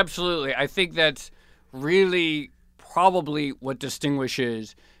 no, absolutely. I think that's really probably what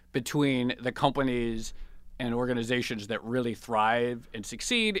distinguishes between the companies and organizations that really thrive and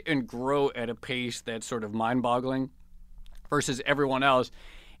succeed and grow at a pace that's sort of mind-boggling versus everyone else.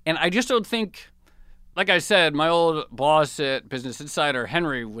 And I just don't think, like I said, my old boss at Business Insider,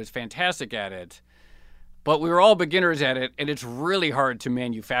 Henry, was fantastic at it, but we were all beginners at it, and it's really hard to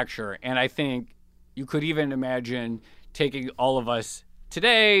manufacture. And I think you could even imagine taking all of us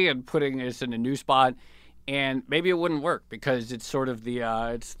today and putting us in a new spot, and maybe it wouldn't work, because it's sort of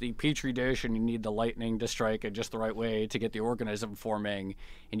it's the petri dish, and you need the lightning to strike at just the right way to get the organism forming,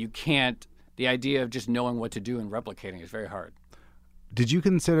 and you can't. The idea of just knowing what to do and replicating is very hard. Did you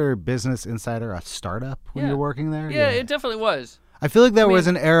consider Business Insider a startup when you were working there? Yeah, it definitely was. I feel like there was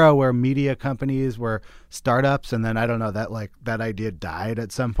an era where media companies were startups, and then I don't know, that idea died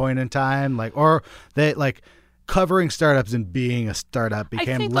at some point in time, or they covering startups and being a startup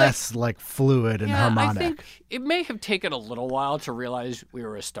became less fluid and harmonic. I think it may have taken a little while to realize we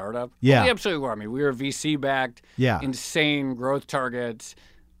were a startup. Yeah. We absolutely were. I mean, we were VC-backed, insane growth targets,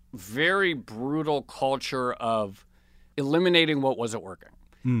 very brutal culture of eliminating what wasn't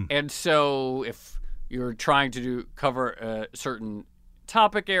working. And so if you're trying to cover a certain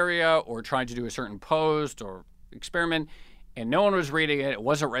topic area or trying to do a certain post or experiment, and no one was reading it, it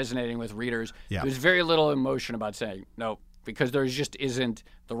wasn't resonating with readers, there was very little emotion about saying no, because there just isn't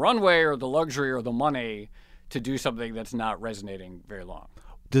the runway or the luxury or the money to do something that's not resonating very long.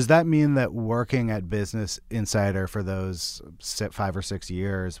 Does that mean that working at Business Insider for those 5 or 6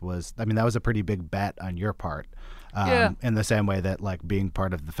 years that was a pretty big bet on your part? In the same way that being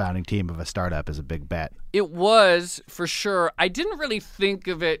part of the founding team of a startup is a big bet. It was, for sure. I didn't really think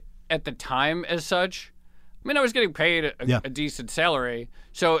of it at the time as such. I mean, I was getting paid a decent salary,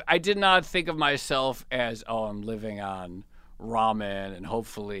 so I did not think of myself as, I'm living on ramen and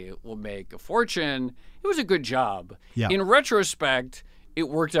hopefully will make a fortune. It was a good job. Yeah. In retrospect, it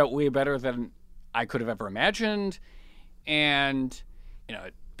worked out way better than I could have ever imagined, and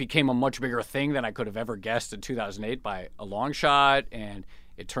it became a much bigger thing than I could have ever guessed in 2008 by a long shot, and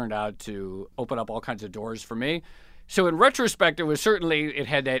it turned out to open up all kinds of doors for me. So in retrospect, it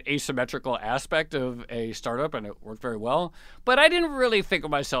had that asymmetrical aspect of a startup, and it worked very well. But I didn't really think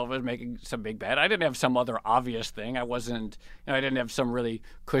of myself as making some big bet. I didn't have some other obvious thing. I didn't have some really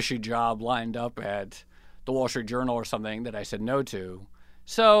cushy job lined up at the Wall Street Journal or something that I said no to.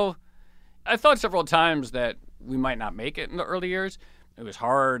 So I thought several times that we might not make it in the early years. It was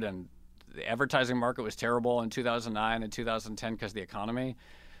hard, and the advertising market was terrible in 2009 and 2010 because of the economy.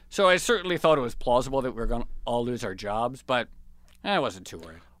 So I certainly thought it was plausible that we were going to all lose our jobs, but I wasn't too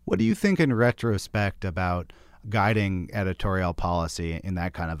worried. What do you think in retrospect about guiding editorial policy in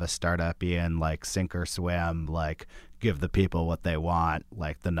that kind of a startup-ian, like sink or swim, like give the people what they want,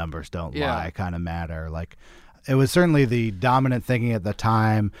 like the numbers don't lie kind of matter. Like it was certainly the dominant thinking at the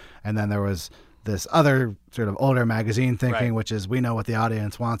time, and then there was this other sort of older magazine thinking, which is we know what the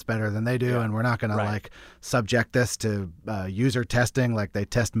audience wants better than they do, and we're not going to like subject this to user testing like they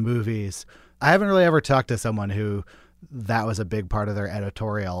test movies. I haven't really ever talked to someone who that was a big part of their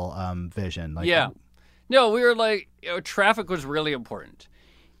editorial vision. Like, no, we were like, traffic was really important,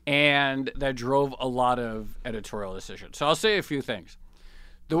 and that drove a lot of editorial decisions. So I'll say a few things.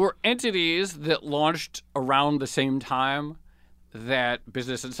 There were entities that launched around the same time that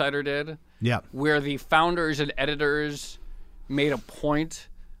Business Insider did, where the founders and editors made a point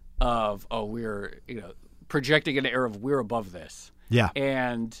of, we're projecting an air of we're above this.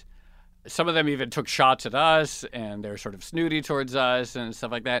 And some of them even took shots at us, and they're sort of snooty towards us and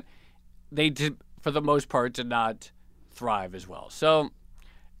stuff like that. They did, for the most part, did not thrive as well. So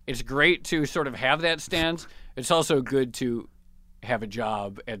it's great to sort of have that stance. It's also good to have a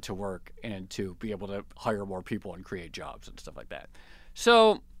job and to work and to be able to hire more people and create jobs and stuff like that.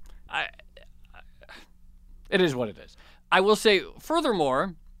 So it is what it is. I will say,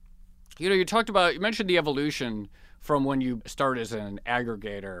 furthermore, you mentioned the evolution from when you start as an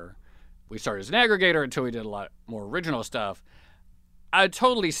aggregator. We started as an aggregator until we did a lot more original stuff. I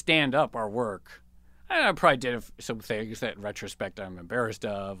totally stand up our work. I probably did some things that in retrospect I'm embarrassed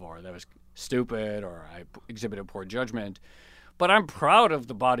of, or that was stupid, or I exhibited poor judgment. But I'm proud of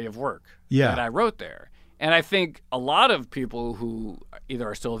the body of work that I wrote there. And I think a lot of people who either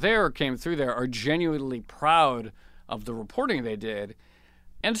are still there or came through there are genuinely proud of the reporting they did.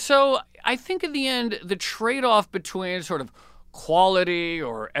 And so I think in the end, the trade-off between sort of quality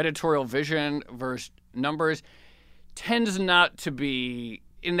or editorial vision versus numbers tends not to be,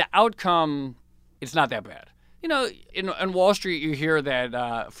 in the outcome, it's not that bad. In Wall Street, you hear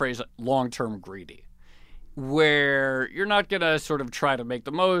that phrase, long-term greedy, where you're not going to sort of try to make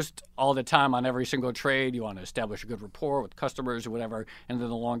the most all the time on every single trade. You want to establish a good rapport with customers or whatever, and then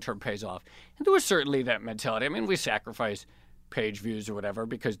the long term pays off. And there was certainly that mentality. I mean, we sacrifice page views or whatever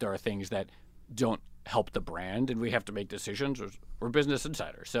because there are things that don't help the brand, and we have to make decisions. We're Business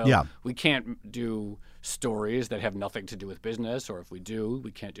Insider, so we can't do stories that have nothing to do with business, or if we do,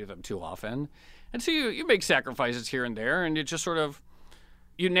 we can't do them too often. And so you make sacrifices here and there, and you just sort of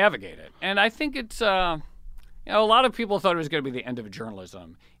you navigate it. And I think it's a lot of people thought it was going to be the end of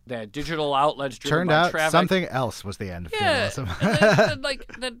journalism, that digital outlets driven by traffic. Turned out something else was the end of journalism.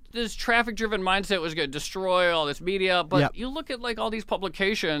 that this traffic-driven mindset was going to destroy all this media. But you look at like all these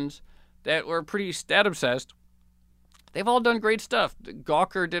publications that were pretty stat-obsessed. They've all done great stuff.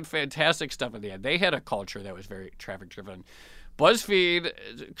 Gawker did fantastic stuff at the end. They had a culture that was very traffic-driven. BuzzFeed,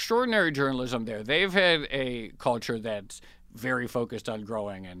 extraordinary journalism there. They've had a culture that's very focused on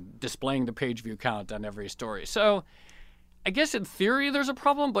growing and displaying the page view count on every story. So I guess in theory there's a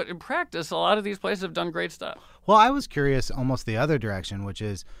problem, but in practice a lot of these places have done great stuff. Well, I was curious almost the other direction, which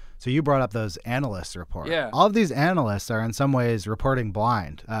is, so you brought up those analysts report. Yeah. All of these analysts are in some ways reporting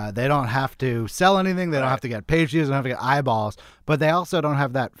blind. They don't have to sell anything. They don't have to get page views. They don't have to get eyeballs. But they also don't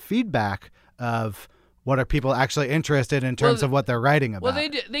have that feedback of what are people actually interested in terms of what they're writing about. Well,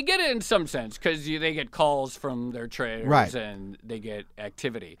 they get it in some sense because they get calls from their traders and they get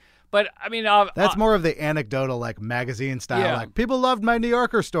activity. But, I mean... that's more of the anecdotal, like, magazine style. Yeah. Like, people loved my New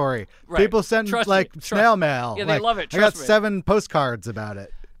Yorker story. Right. People sent, snail mail. Yeah, they love it. I got 7 postcards about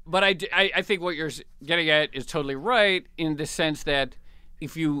it. But I think what you're getting at is totally right in the sense that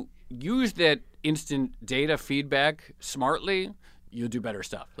if you use that instant data feedback smartly, you'll do better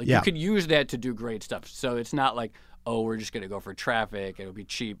stuff. Like you could use that to do great stuff. So it's not like, oh, we're just going to go for traffic. It'll be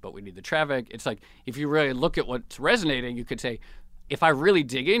cheap, but we need the traffic. It's like if you really look at what's resonating, you could say, if I really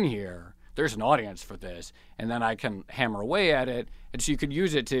dig in here, there's an audience for this, and then I can hammer away at it. And so you could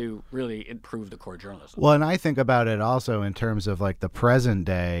use it to really improve the core journalism. Well, and I think about it also in terms of like the present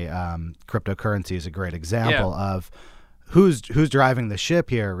day. Cryptocurrency is a great example of who's driving the ship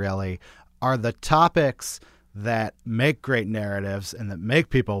here, really, are the topics that make great narratives and that make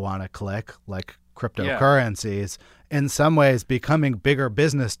people want to click, like cryptocurrencies, in some ways becoming bigger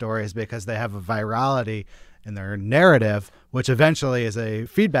business stories because they have a virality in their narrative, which eventually is a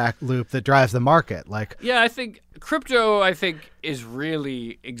feedback loop that drives the market. I think crypto, is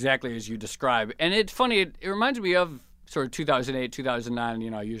really exactly as you describe. And it's funny, it reminds me of sort of 2008,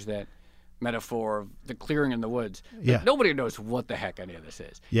 2009, I use that metaphor of the clearing in the woods. Yeah. Nobody knows what the heck any of this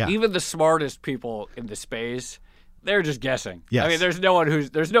is. Yeah. Even the smartest people in the space, they're just guessing. Yes. I mean,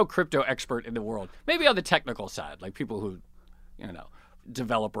 there's no crypto expert in the world. Maybe on the technical side, like people who,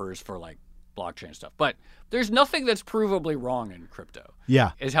 developers for like blockchain stuff. But there's nothing that's provably wrong in crypto.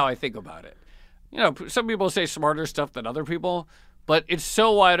 Yeah. Is how I think about it. You know, some people say smarter stuff than other people, but it's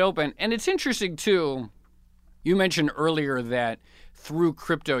so wide open. And it's interesting, too. You mentioned earlier that through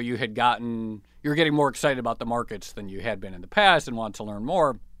crypto you're getting more excited about the markets than you had been in the past and want to learn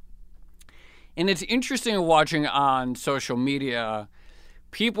more. And it's interesting watching on social media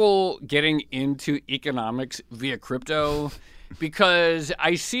people getting into economics via crypto because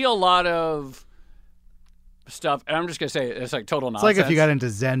I see a lot of stuff, and I'm just going to say it's like total nonsense. It's like if you got into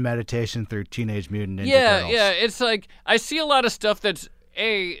Zen meditation through Teenage Mutant Ninja Turtles. Yeah. It's like I see a lot of stuff that's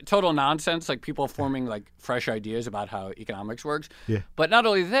total nonsense, like people forming like fresh ideas about how economics works. Yeah. But not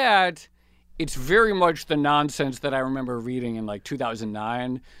only that, it's very much the nonsense that I remember reading in like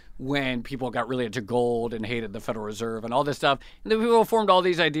 2009 when people got really into gold and hated the Federal Reserve and all this stuff. And then people formed all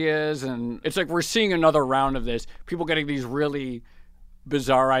these ideas, and it's like we're seeing another round of this. People getting these really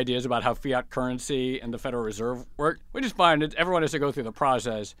bizarre ideas about how fiat currency and the Federal Reserve work, which is fine. Everyone has to go through the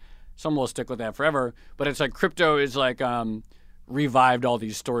process. Some will stick with that forever. But it's like crypto is like revived all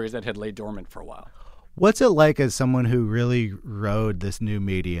these stories that had laid dormant for a while. What's it like as someone who really rode this new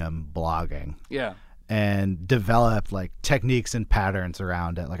medium, blogging? Yeah. And developed like techniques and patterns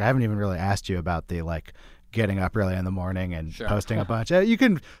around it. Like I haven't even really asked you about the like getting up early in the morning and posting a bunch.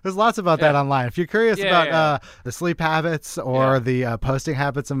 There's lots about that online. If you're curious about the sleep habits or the posting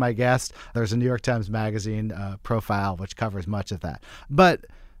habits of my guest, there's a New York Times Magazine profile which covers much of that. But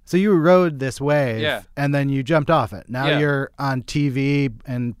so you rode this wave and then you jumped off it. Now you're on TV,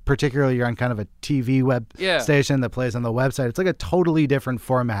 and particularly you're on kind of a TV web station that plays on the website. It's like a totally different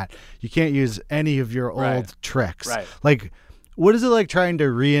format. You can't use any of your old tricks. Right. Like, what is it like trying to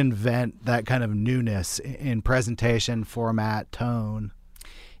reinvent that kind of newness in presentation, format, tone?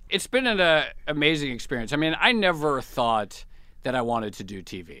 It's been an amazing experience. I mean, I never thought that I wanted to do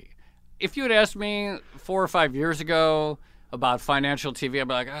TV. If you had asked me 4 or 5 years ago about financial TV, I'd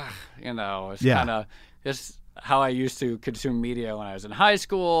be like, it's kind of just how I used to consume media when I was in high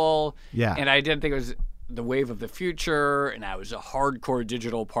school. Yeah. And I didn't think it was the wave of the future, and I was a hardcore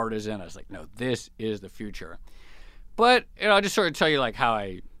digital partisan. I was like, no, this is the future. But I'll just sort of tell you like how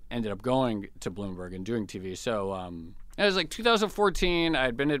I ended up going to Bloomberg and doing TV. So it was like 2014. I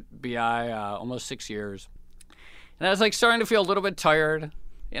had been at BI almost 6 years. And I was like starting to feel a little bit tired,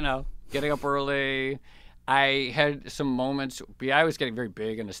 getting up early. I had some moments, BI was getting very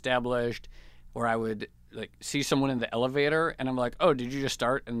big and established, where I would like see someone in the elevator and I'm like, oh, did you just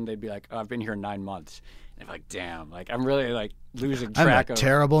start? And they'd be like, oh, I've been here 9 months. And I'm like, damn, like I'm really like losing track of. I'm a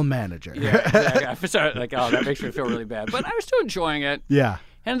terrible manager. Yeah, exactly. I started like, oh, that makes me feel really bad. But I was still enjoying it. Yeah.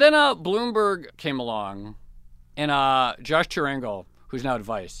 And then Bloomberg came along, and Josh Turangle, who's now at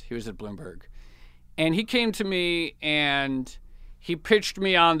Vice, he was at Bloomberg. And he came to me and he pitched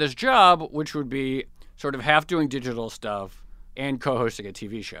me on this job, which would be sort of half doing digital stuff and co-hosting a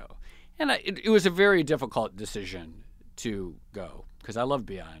TV show. And it was a very difficult decision to go because I love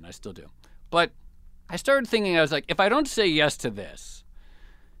BI and I still do. But I started thinking, I was like, if I don't say yes to this,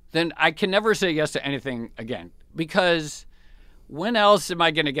 then I can never say yes to anything again, because when else am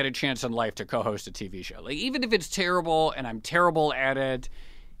I going to get a chance in life to co-host a TV show? Like, even if it's terrible and I'm terrible at it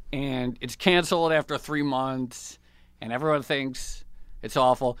and it's canceled after 3 months and everyone thinks it's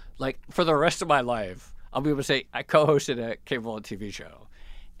awful, like for the rest of my life, I'll be able to say I co-hosted a cable TV show.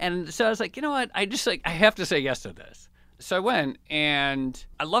 And so I was like, you know what? I have to say yes to this. So I went, and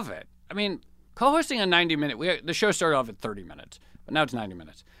I love it. I mean, co-hosting a 90-minute, the show started off at 30 minutes, but now it's 90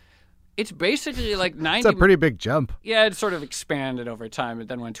 minutes. It's basically like 90. It's a pretty big jump. Yeah, it sort of expanded over time. It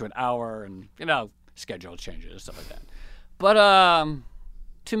then went to an hour, and schedule changes and stuff like that. But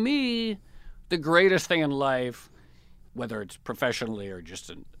to me, the greatest thing in life, whether it's professionally or just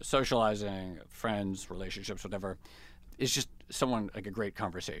in socializing, friends, relationships, whatever, is just someone like a great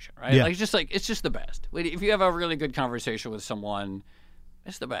conversation, right? Yeah. Like it's just the best. If you have a really good conversation with someone,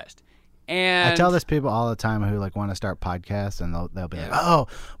 it's the best. And I tell this people all the time who like want to start podcasts, and they'll be like, "Oh,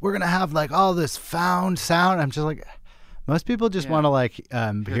 we're gonna have like all this found sound." I'm just like, most people just want to like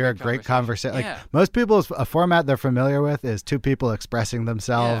hear a great conversation. Like most people, a format they're familiar with is two people expressing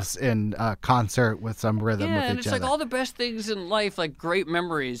themselves in concert with some rhythm with each other. Yeah, and it's like all the best things in life, like great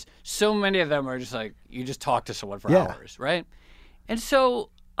memories. So many of them are just like you just talk to someone for hours, right? And so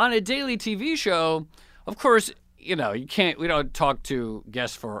on a daily TV show, of course, we don't talk to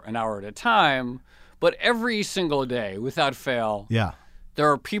guests for an hour at a time, but every single day, without fail,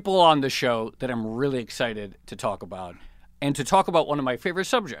 there are people on the show that I'm really excited to talk about. And to talk about one of my favorite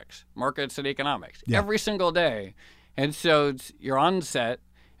subjects, markets and economics, every single day. And so you're on set,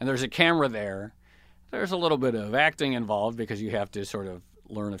 and there's a camera there. There's a little bit of acting involved because you have to sort of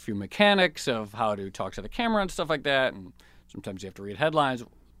learn a few mechanics of how to talk to the camera and stuff like that. And sometimes you have to read headlines.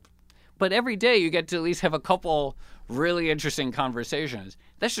 But every day you get to at least have a couple really interesting conversations.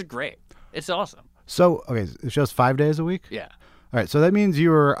 That's just great. It's awesome. So, okay, it shows 5 days a week? Yeah. All right, so that means you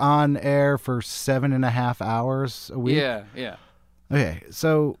were on air for 7.5 hours a week? Yeah. Okay,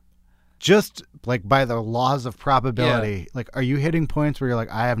 so just like by the laws of probability, like, are you hitting points where you're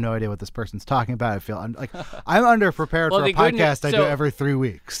like, I have no idea what this person's talking about? I feel I'm underprepared for a podcast I do every 3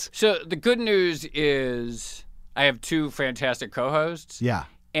 weeks. So the good news is I have two fantastic co-hosts. Yeah.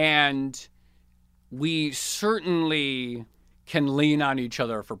 And we certainly can lean on each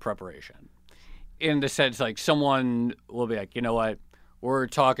other for preparation. In the sense, like, someone will be like, you know what, we're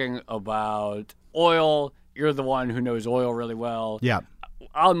talking about oil. You're the one who knows oil really well. Yeah.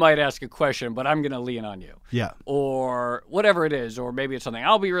 I might ask a question, but I'm going to lean on you. Yeah. Or whatever it is. Or maybe it's something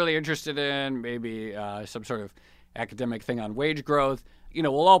I'll be really interested in. Maybe some sort of academic thing on wage growth. You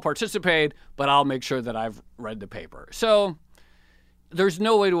know, we'll all participate, but I'll make sure that I've read the paper. So there's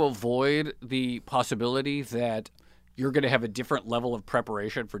no way to avoid the possibility that you're going to have a different level of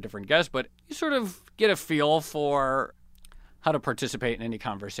preparation for different guests, but you sort of get a feel for how to participate in any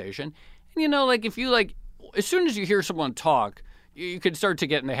conversation. And, you know, like, if you, like, as soon as you hear someone talk, you could start to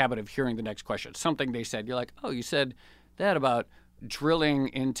get in the habit of hearing the next question. Something they said, you're like, oh, you said that about drilling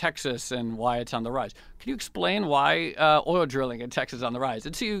in Texas and why it's on the rise. Can you explain why oil drilling in Texas is on the rise?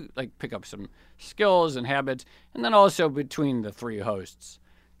 And so you, like, pick up some skills and habits. And then also between the three hosts,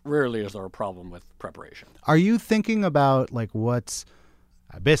 rarely is there a problem with preparation. Are you thinking about, like,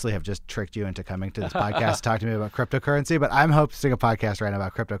 I basically have just tricked you into coming to this podcast to talk to me about cryptocurrency, but I'm hosting a podcast right now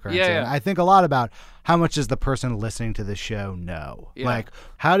about cryptocurrency. Yeah. And I think a lot about how much does the person listening to the show know? Yeah. Like,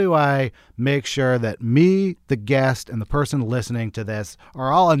 how do I make sure that me, the guest, and the person listening to this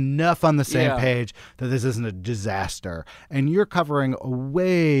are all enough on the same page that this isn't a disaster? And you're covering a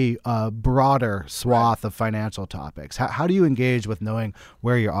way broader swath of financial topics. How do you engage with knowing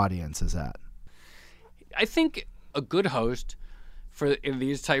where your audience is at? I think a good host in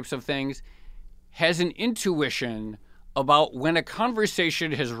these types of things has an intuition about when a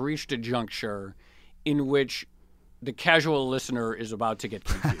conversation has reached a juncture in which the casual listener is about to get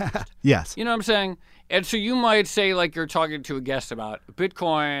confused. Yes. You know what I'm saying? And so you might say, like, you're talking to a guest about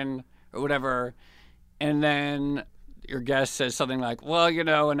Bitcoin or whatever, and then your guest says something like, well, you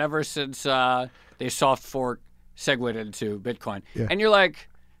know, and ever since they soft fork segued into Bitcoin. Yeah. And you're like,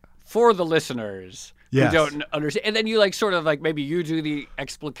 for the listeners who don't understand. And then you, like, sort of, like, maybe you do the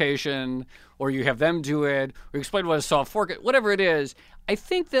explication or you have them do it or explain what a soft fork is, whatever it is. I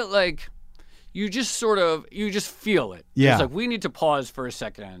think that, like, you just feel it. Yeah. It's like, we need to pause for a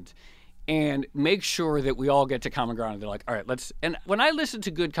second and make sure that we all get to common ground. And they're like, all right, and when I listen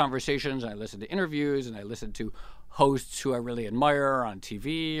to good conversations and I listen to interviews and I listen to hosts who I really admire on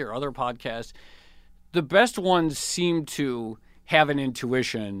TV or other podcasts, the best ones seem to have an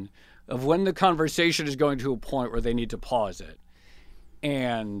intuition of when the conversation is going to a point where they need to pause it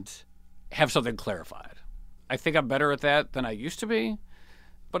and have something clarified. I think I'm better at that than I used to be,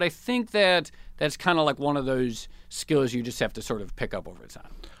 but I think that that's kind of like one of those skills you just have to sort of pick up over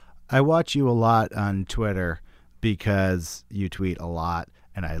time. I watch you a lot on Twitter because you tweet a lot,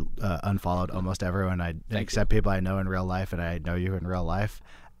 and I unfollowed almost everyone except people I know in real life, and I know you in real life.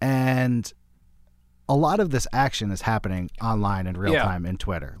 And a lot of this action is happening online in real time in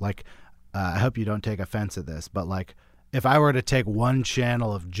Twitter. Like, I hope you don't take offense at this, but, like, if I were to take one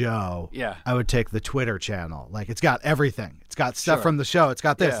channel of Joe, I would take the Twitter channel. Like, it's got everything. It's got stuff from the show. It's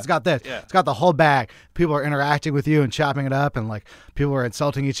got this. It's got this. It's got the whole bag. People are interacting with you and chopping it up, and, like, people are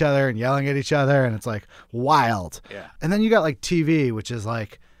insulting each other and yelling at each other, and it's, like, wild. Yeah. And then you got, like, TV, which is,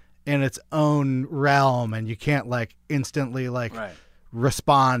 like, in its own realm, and you can't, like, instantly, like,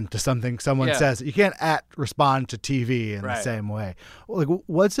 respond to something someone says. You can't respond to TV in the same way. Like,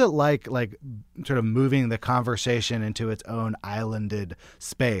 what's it like sort of moving the conversation into its own islanded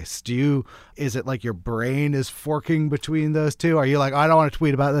space? Is it like your brain is forking between those two? Are you like, oh, I don't want to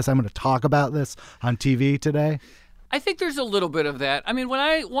tweet about this, I'm going to talk about this on TV today? I think there's a little bit of that. I mean,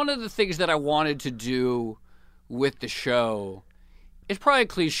 one of the things that I wanted to do with the show, it's probably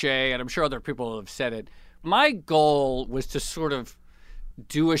cliche, and I'm sure other people have said it. My goal was to sort of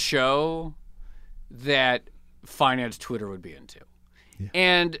do a show that finance Twitter would be into. Yeah.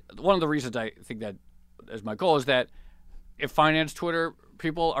 And one of the reasons I think that as my goal is that if finance Twitter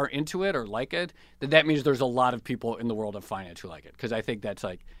people are into it or like it, then that means there's a lot of people in the world of finance who like it. Because I think that's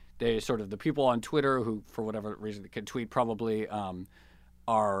like the people on Twitter who, for whatever reason, can tweet probably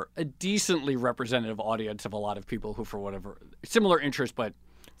are a decently representative audience of a lot of people who, for whatever, similar interest, but...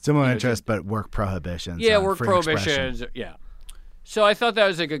 Similar interest, but work prohibitions. Yeah, work prohibitions, yeah. So I thought that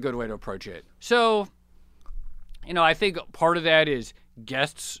was like a good way to approach it. So, I think part of that is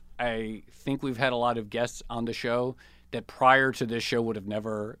guests. I think we've had a lot of guests on the show that prior to this show would have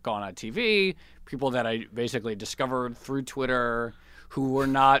never gone on TV. People that I basically discovered through Twitter who were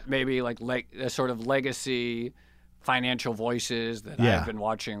not maybe like a sort of legacy financial voices that I've been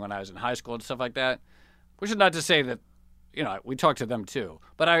watching when I was in high school and stuff like that. Which is not to say that, we talk to them too.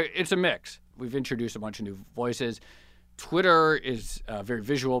 But it's a mix. We've introduced a bunch of new voices. Twitter is very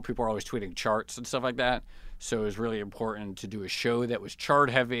visual. People are always tweeting charts and stuff like that. So it was really important to do a show that was chart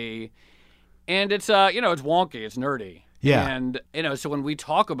heavy. And it's, it's wonky. It's nerdy. Yeah. And, so when we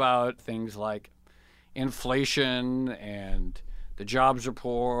talk about things like inflation and the jobs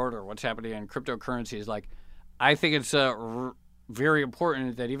report or what's happening in cryptocurrencies, like, I think it's very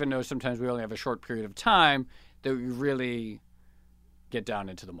important that even though sometimes we only have a short period of time, that we really get down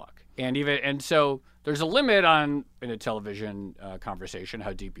into the muck. And so there's a limit in a television conversation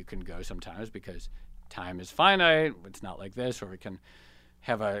how deep you can go sometimes because time is finite. It's not like this where we can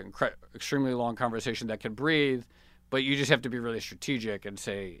have an extremely long conversation that can breathe, but you just have to be really strategic and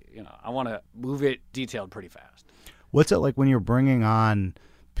say, I want to move it detailed pretty fast. What's it like when you're bringing on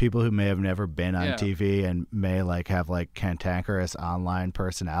people who may have never been on TV and may have cantankerous online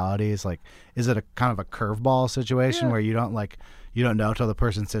personalities? Like, is it a kind of a curveball situation where you don't know until the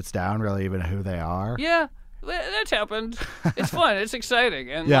person sits down really even who they are? Yeah, that's happened. It's fun. It's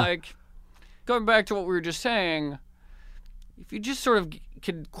exciting. And going back to what we were just saying, if you just sort of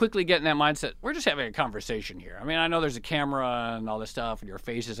can quickly get in that mindset, we're just having a conversation here. I mean, I know there's a camera and all this stuff and your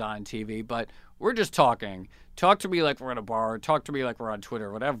face is on TV, but we're just talking. Talk to me like we're at a bar. Talk to me like we're on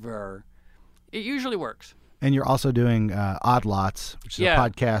Twitter, whatever. It usually works. And you're also doing Odd Lots, which is a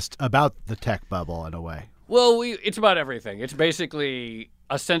podcast about the tech bubble in a way. Well, it's about everything. It's basically,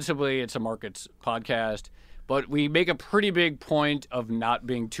 ostensibly, it's a markets podcast, but we make a pretty big point of not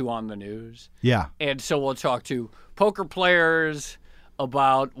being too on the news. Yeah. And so we'll talk to poker players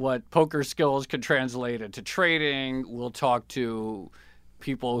about what poker skills could translate into trading. We'll talk to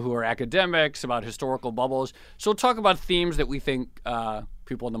people who are academics about historical bubbles. So we'll talk about themes that we think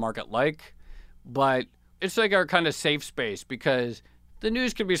people in the market like. But it's like our kind of safe space because the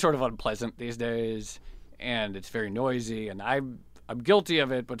news can be sort of unpleasant these days and it's very noisy and I'm guilty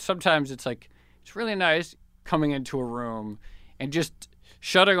of it, but sometimes it's like it's really nice coming into a room and just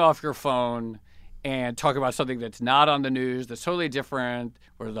shutting off your phone and talk about something that's not on the news, that's totally different,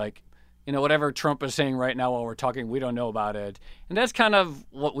 or like, whatever Trump is saying right now while we're talking, we don't know about it. And that's kind of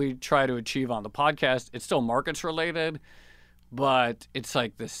what we try to achieve on the podcast. It's still markets related, but it's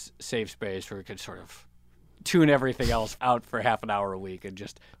like this safe space where we could sort of tune everything else out for half an hour a week and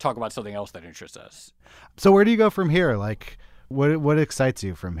just talk about something else that interests us. So where do you go from here? Like, what excites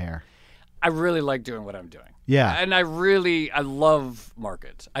you from here? I really like doing what I'm doing. Yeah. And I love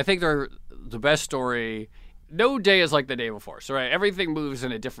markets. I think they're the best story. No day is like the day before. So everything moves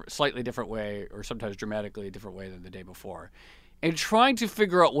in a slightly different way, or sometimes dramatically a different way than the day before. And trying to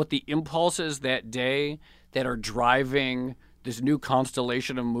figure out what the impulses that day that are driving this new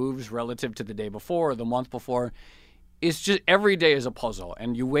constellation of moves relative to the day before or the month before, it's just every day is a puzzle.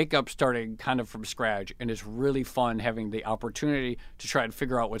 And you wake up starting kind of from scratch, and it's really fun having the opportunity to try and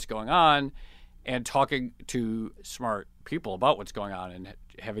figure out what's going on and talking to smart people about what's going on and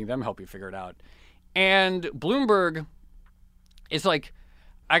having them help you figure it out. And Bloomberg is like,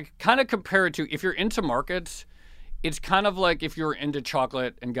 I kind of compare it to, if you're into markets, it's kind of like if you were into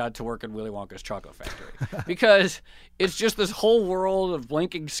chocolate and got to work in Willy Wonka's chocolate factory. Because it's just this whole world of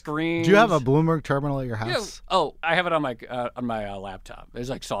blinking screens. Do you have a Bloomberg terminal at your house? Yeah. Oh, I have it on my laptop.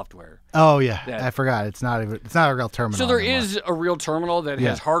 There's like software. Oh yeah, I forgot. It's not a real terminal. So there is a real terminal that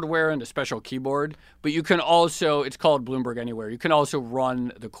has hardware and a special keyboard, but you can also, it's called Bloomberg Anywhere. You can also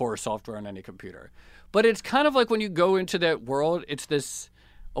run the core software on any computer. But it's kind of like when you go into that world, it's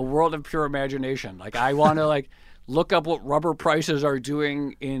a world of pure imagination. Like I want to look up what rubber prices are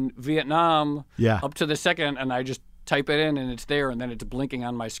doing in Vietnam up to the second, and I just type it in and it's there, and then it's blinking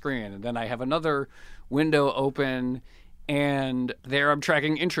on my screen. And then I have another window open, and there I'm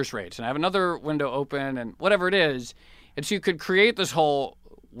tracking interest rates. And I have another window open, and whatever it is. And so you could create this whole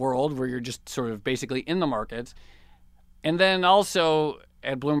world where you're just sort of basically in the markets. And then also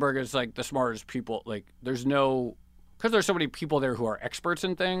at Bloomberg, it's like the smartest people. Like because there's so many people there who are experts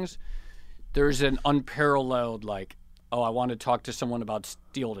in things, there's an unparalleled, I want to talk to someone about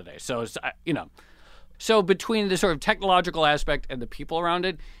steel today. So, so between the sort of technological aspect and the people around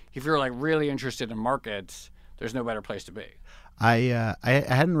it, if you're really interested in markets, there's no better place to be. I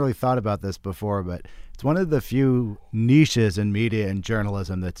hadn't really thought about this before, but it's one of the few niches in media and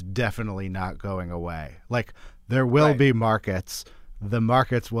journalism that's definitely not going away. Like there will be markets. The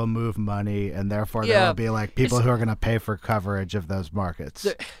markets will move money, and therefore there will be like people who are going to pay for coverage of those markets.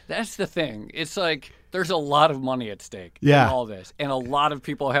 That's the thing. It's like there's a lot of money at stake in all this, and a lot of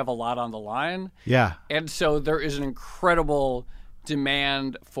people have a lot on the line. Yeah. And so there is an incredible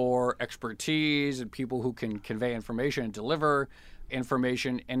demand for expertise and people who can convey information and deliver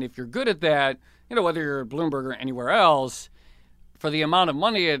information. And if you're good at that, whether you're at Bloomberg or anywhere else, for the amount of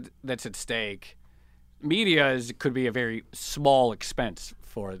money that's at stake, media could be a very small expense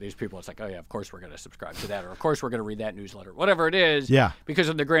for these people. It's like, oh yeah, of course we're going to subscribe to that, or of course we're going to read that newsletter, whatever it is. Yeah. Because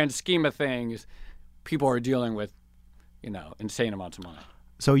in the grand scheme of things, people are dealing with, insane amounts of money.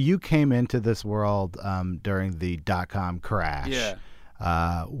 So you came into this world during the .com crash. Yeah.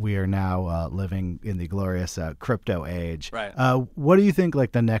 We are now living in the glorious crypto age. Right. What do you think,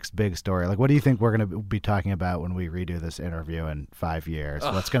 like, the next big story? Like, what do you think we're going to be talking about when we redo this interview in 5 years?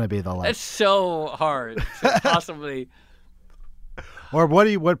 What's going to be the That's so hard to possibly. Or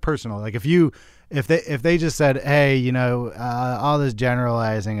what personal? Like, if they just said, hey, all this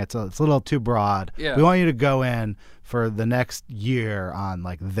generalizing, it's a little too broad. Yeah. We want you to go in for the next year on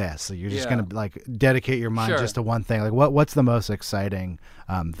like this. So you're just going to like dedicate your mind just to one thing. Like what's the most exciting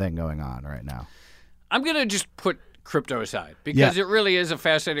thing going on right now? I'm going to just put crypto aside because it really is a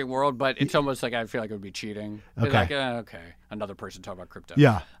fascinating world, but it's almost like I feel like it would be cheating. Okay. Like, okay, another person talking about crypto.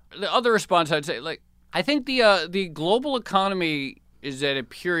 Yeah. The other response I'd say, like, I think the global economy is at a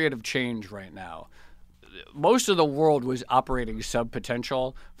period of change right now. Most of the world was operating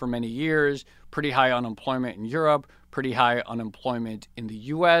sub-potential for many years, pretty high unemployment in Europe, pretty high unemployment in the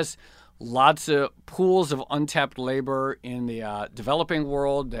U.S., lots of pools of untapped labor in the developing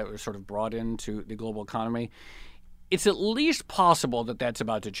world that were sort of brought into the global economy. It's at least possible that that's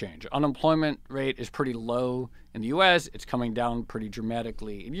about to change. Unemployment rate is pretty low in the U.S. It's coming down pretty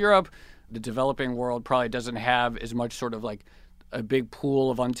dramatically in Europe. The developing world probably doesn't have as much sort of like a big pool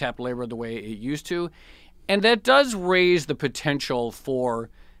of untapped labor the way it used to. And that does raise the potential for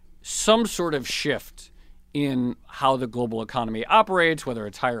some sort of shift in how the global economy operates, whether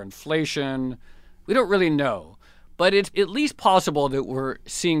it's higher inflation. We don't really know. But it's at least possible that we're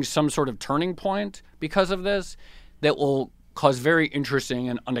seeing some sort of turning point because of this that will cause very interesting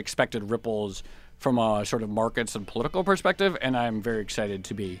and unexpected ripples from a sort of markets and political perspective. And I'm very excited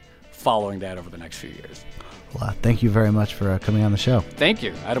to be following that over the next few years. Well, thank you very much for coming on the show. Thank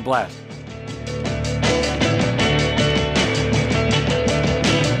you. I had a blast.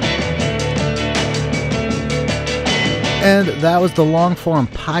 And that was the Long Form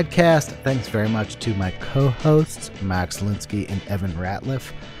Podcast. Thanks very much to my co-hosts, Max Linsky and Evan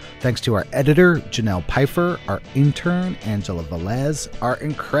Ratliff. Thanks to our editor, Janelle Pfeiffer, our intern, Angela Velez, our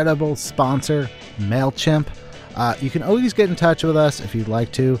incredible sponsor, MailChimp. You can always get in touch with us if you'd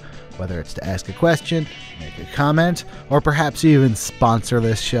like to, whether it's to ask a question, make a comment, or perhaps even sponsor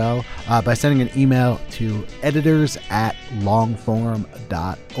this show by sending an email to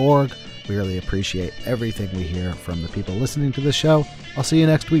editors@longform.org. We really appreciate everything we hear from the people listening to the show. I'll see you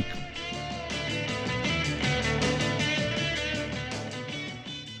next week.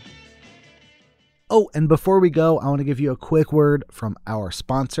 Oh, and before we go, I want to give you a quick word from our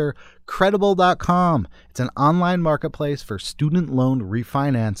sponsor, Credible.com. It's an online marketplace for student loan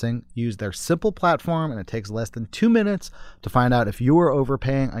refinancing. Use their simple platform, and it takes less than 2 minutes to find out if you are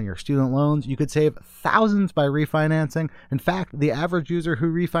overpaying on your student loans. You could save thousands by refinancing. In fact, the average user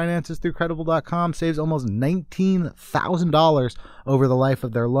who refinances through Credible.com saves almost $19,000 over the life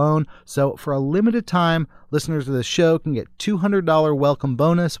of their loan. So for a limited time, listeners of the show can get $200 welcome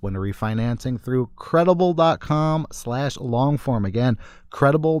bonus when refinancing through Credible.com/longform. Again,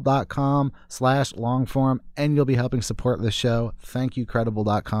 Credible.com/longform, and you'll be helping support this show. Thank you,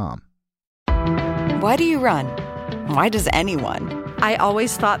 Credible.com. Why do you run? Why does anyone? I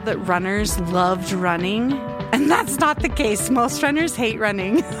always thought that runners loved running, and that's not the case. Most runners hate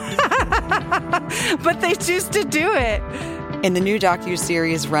running, but they choose to do it. In the new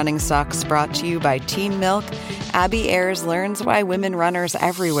docuseries Running Sucks, brought to you by Team Milk, Abby Ayers learns why women runners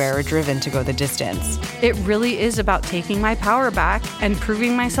everywhere are driven to go the distance. It really is about taking my power back and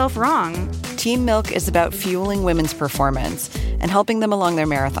proving myself wrong. Team Milk is about fueling women's performance and helping them along their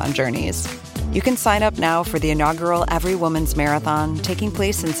marathon journeys. You can sign up now for the inaugural Every Woman's Marathon taking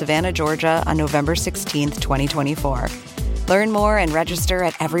place in Savannah, Georgia on November 16th, 2024. Learn more and register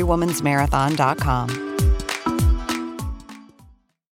at everywomansmarathon.com.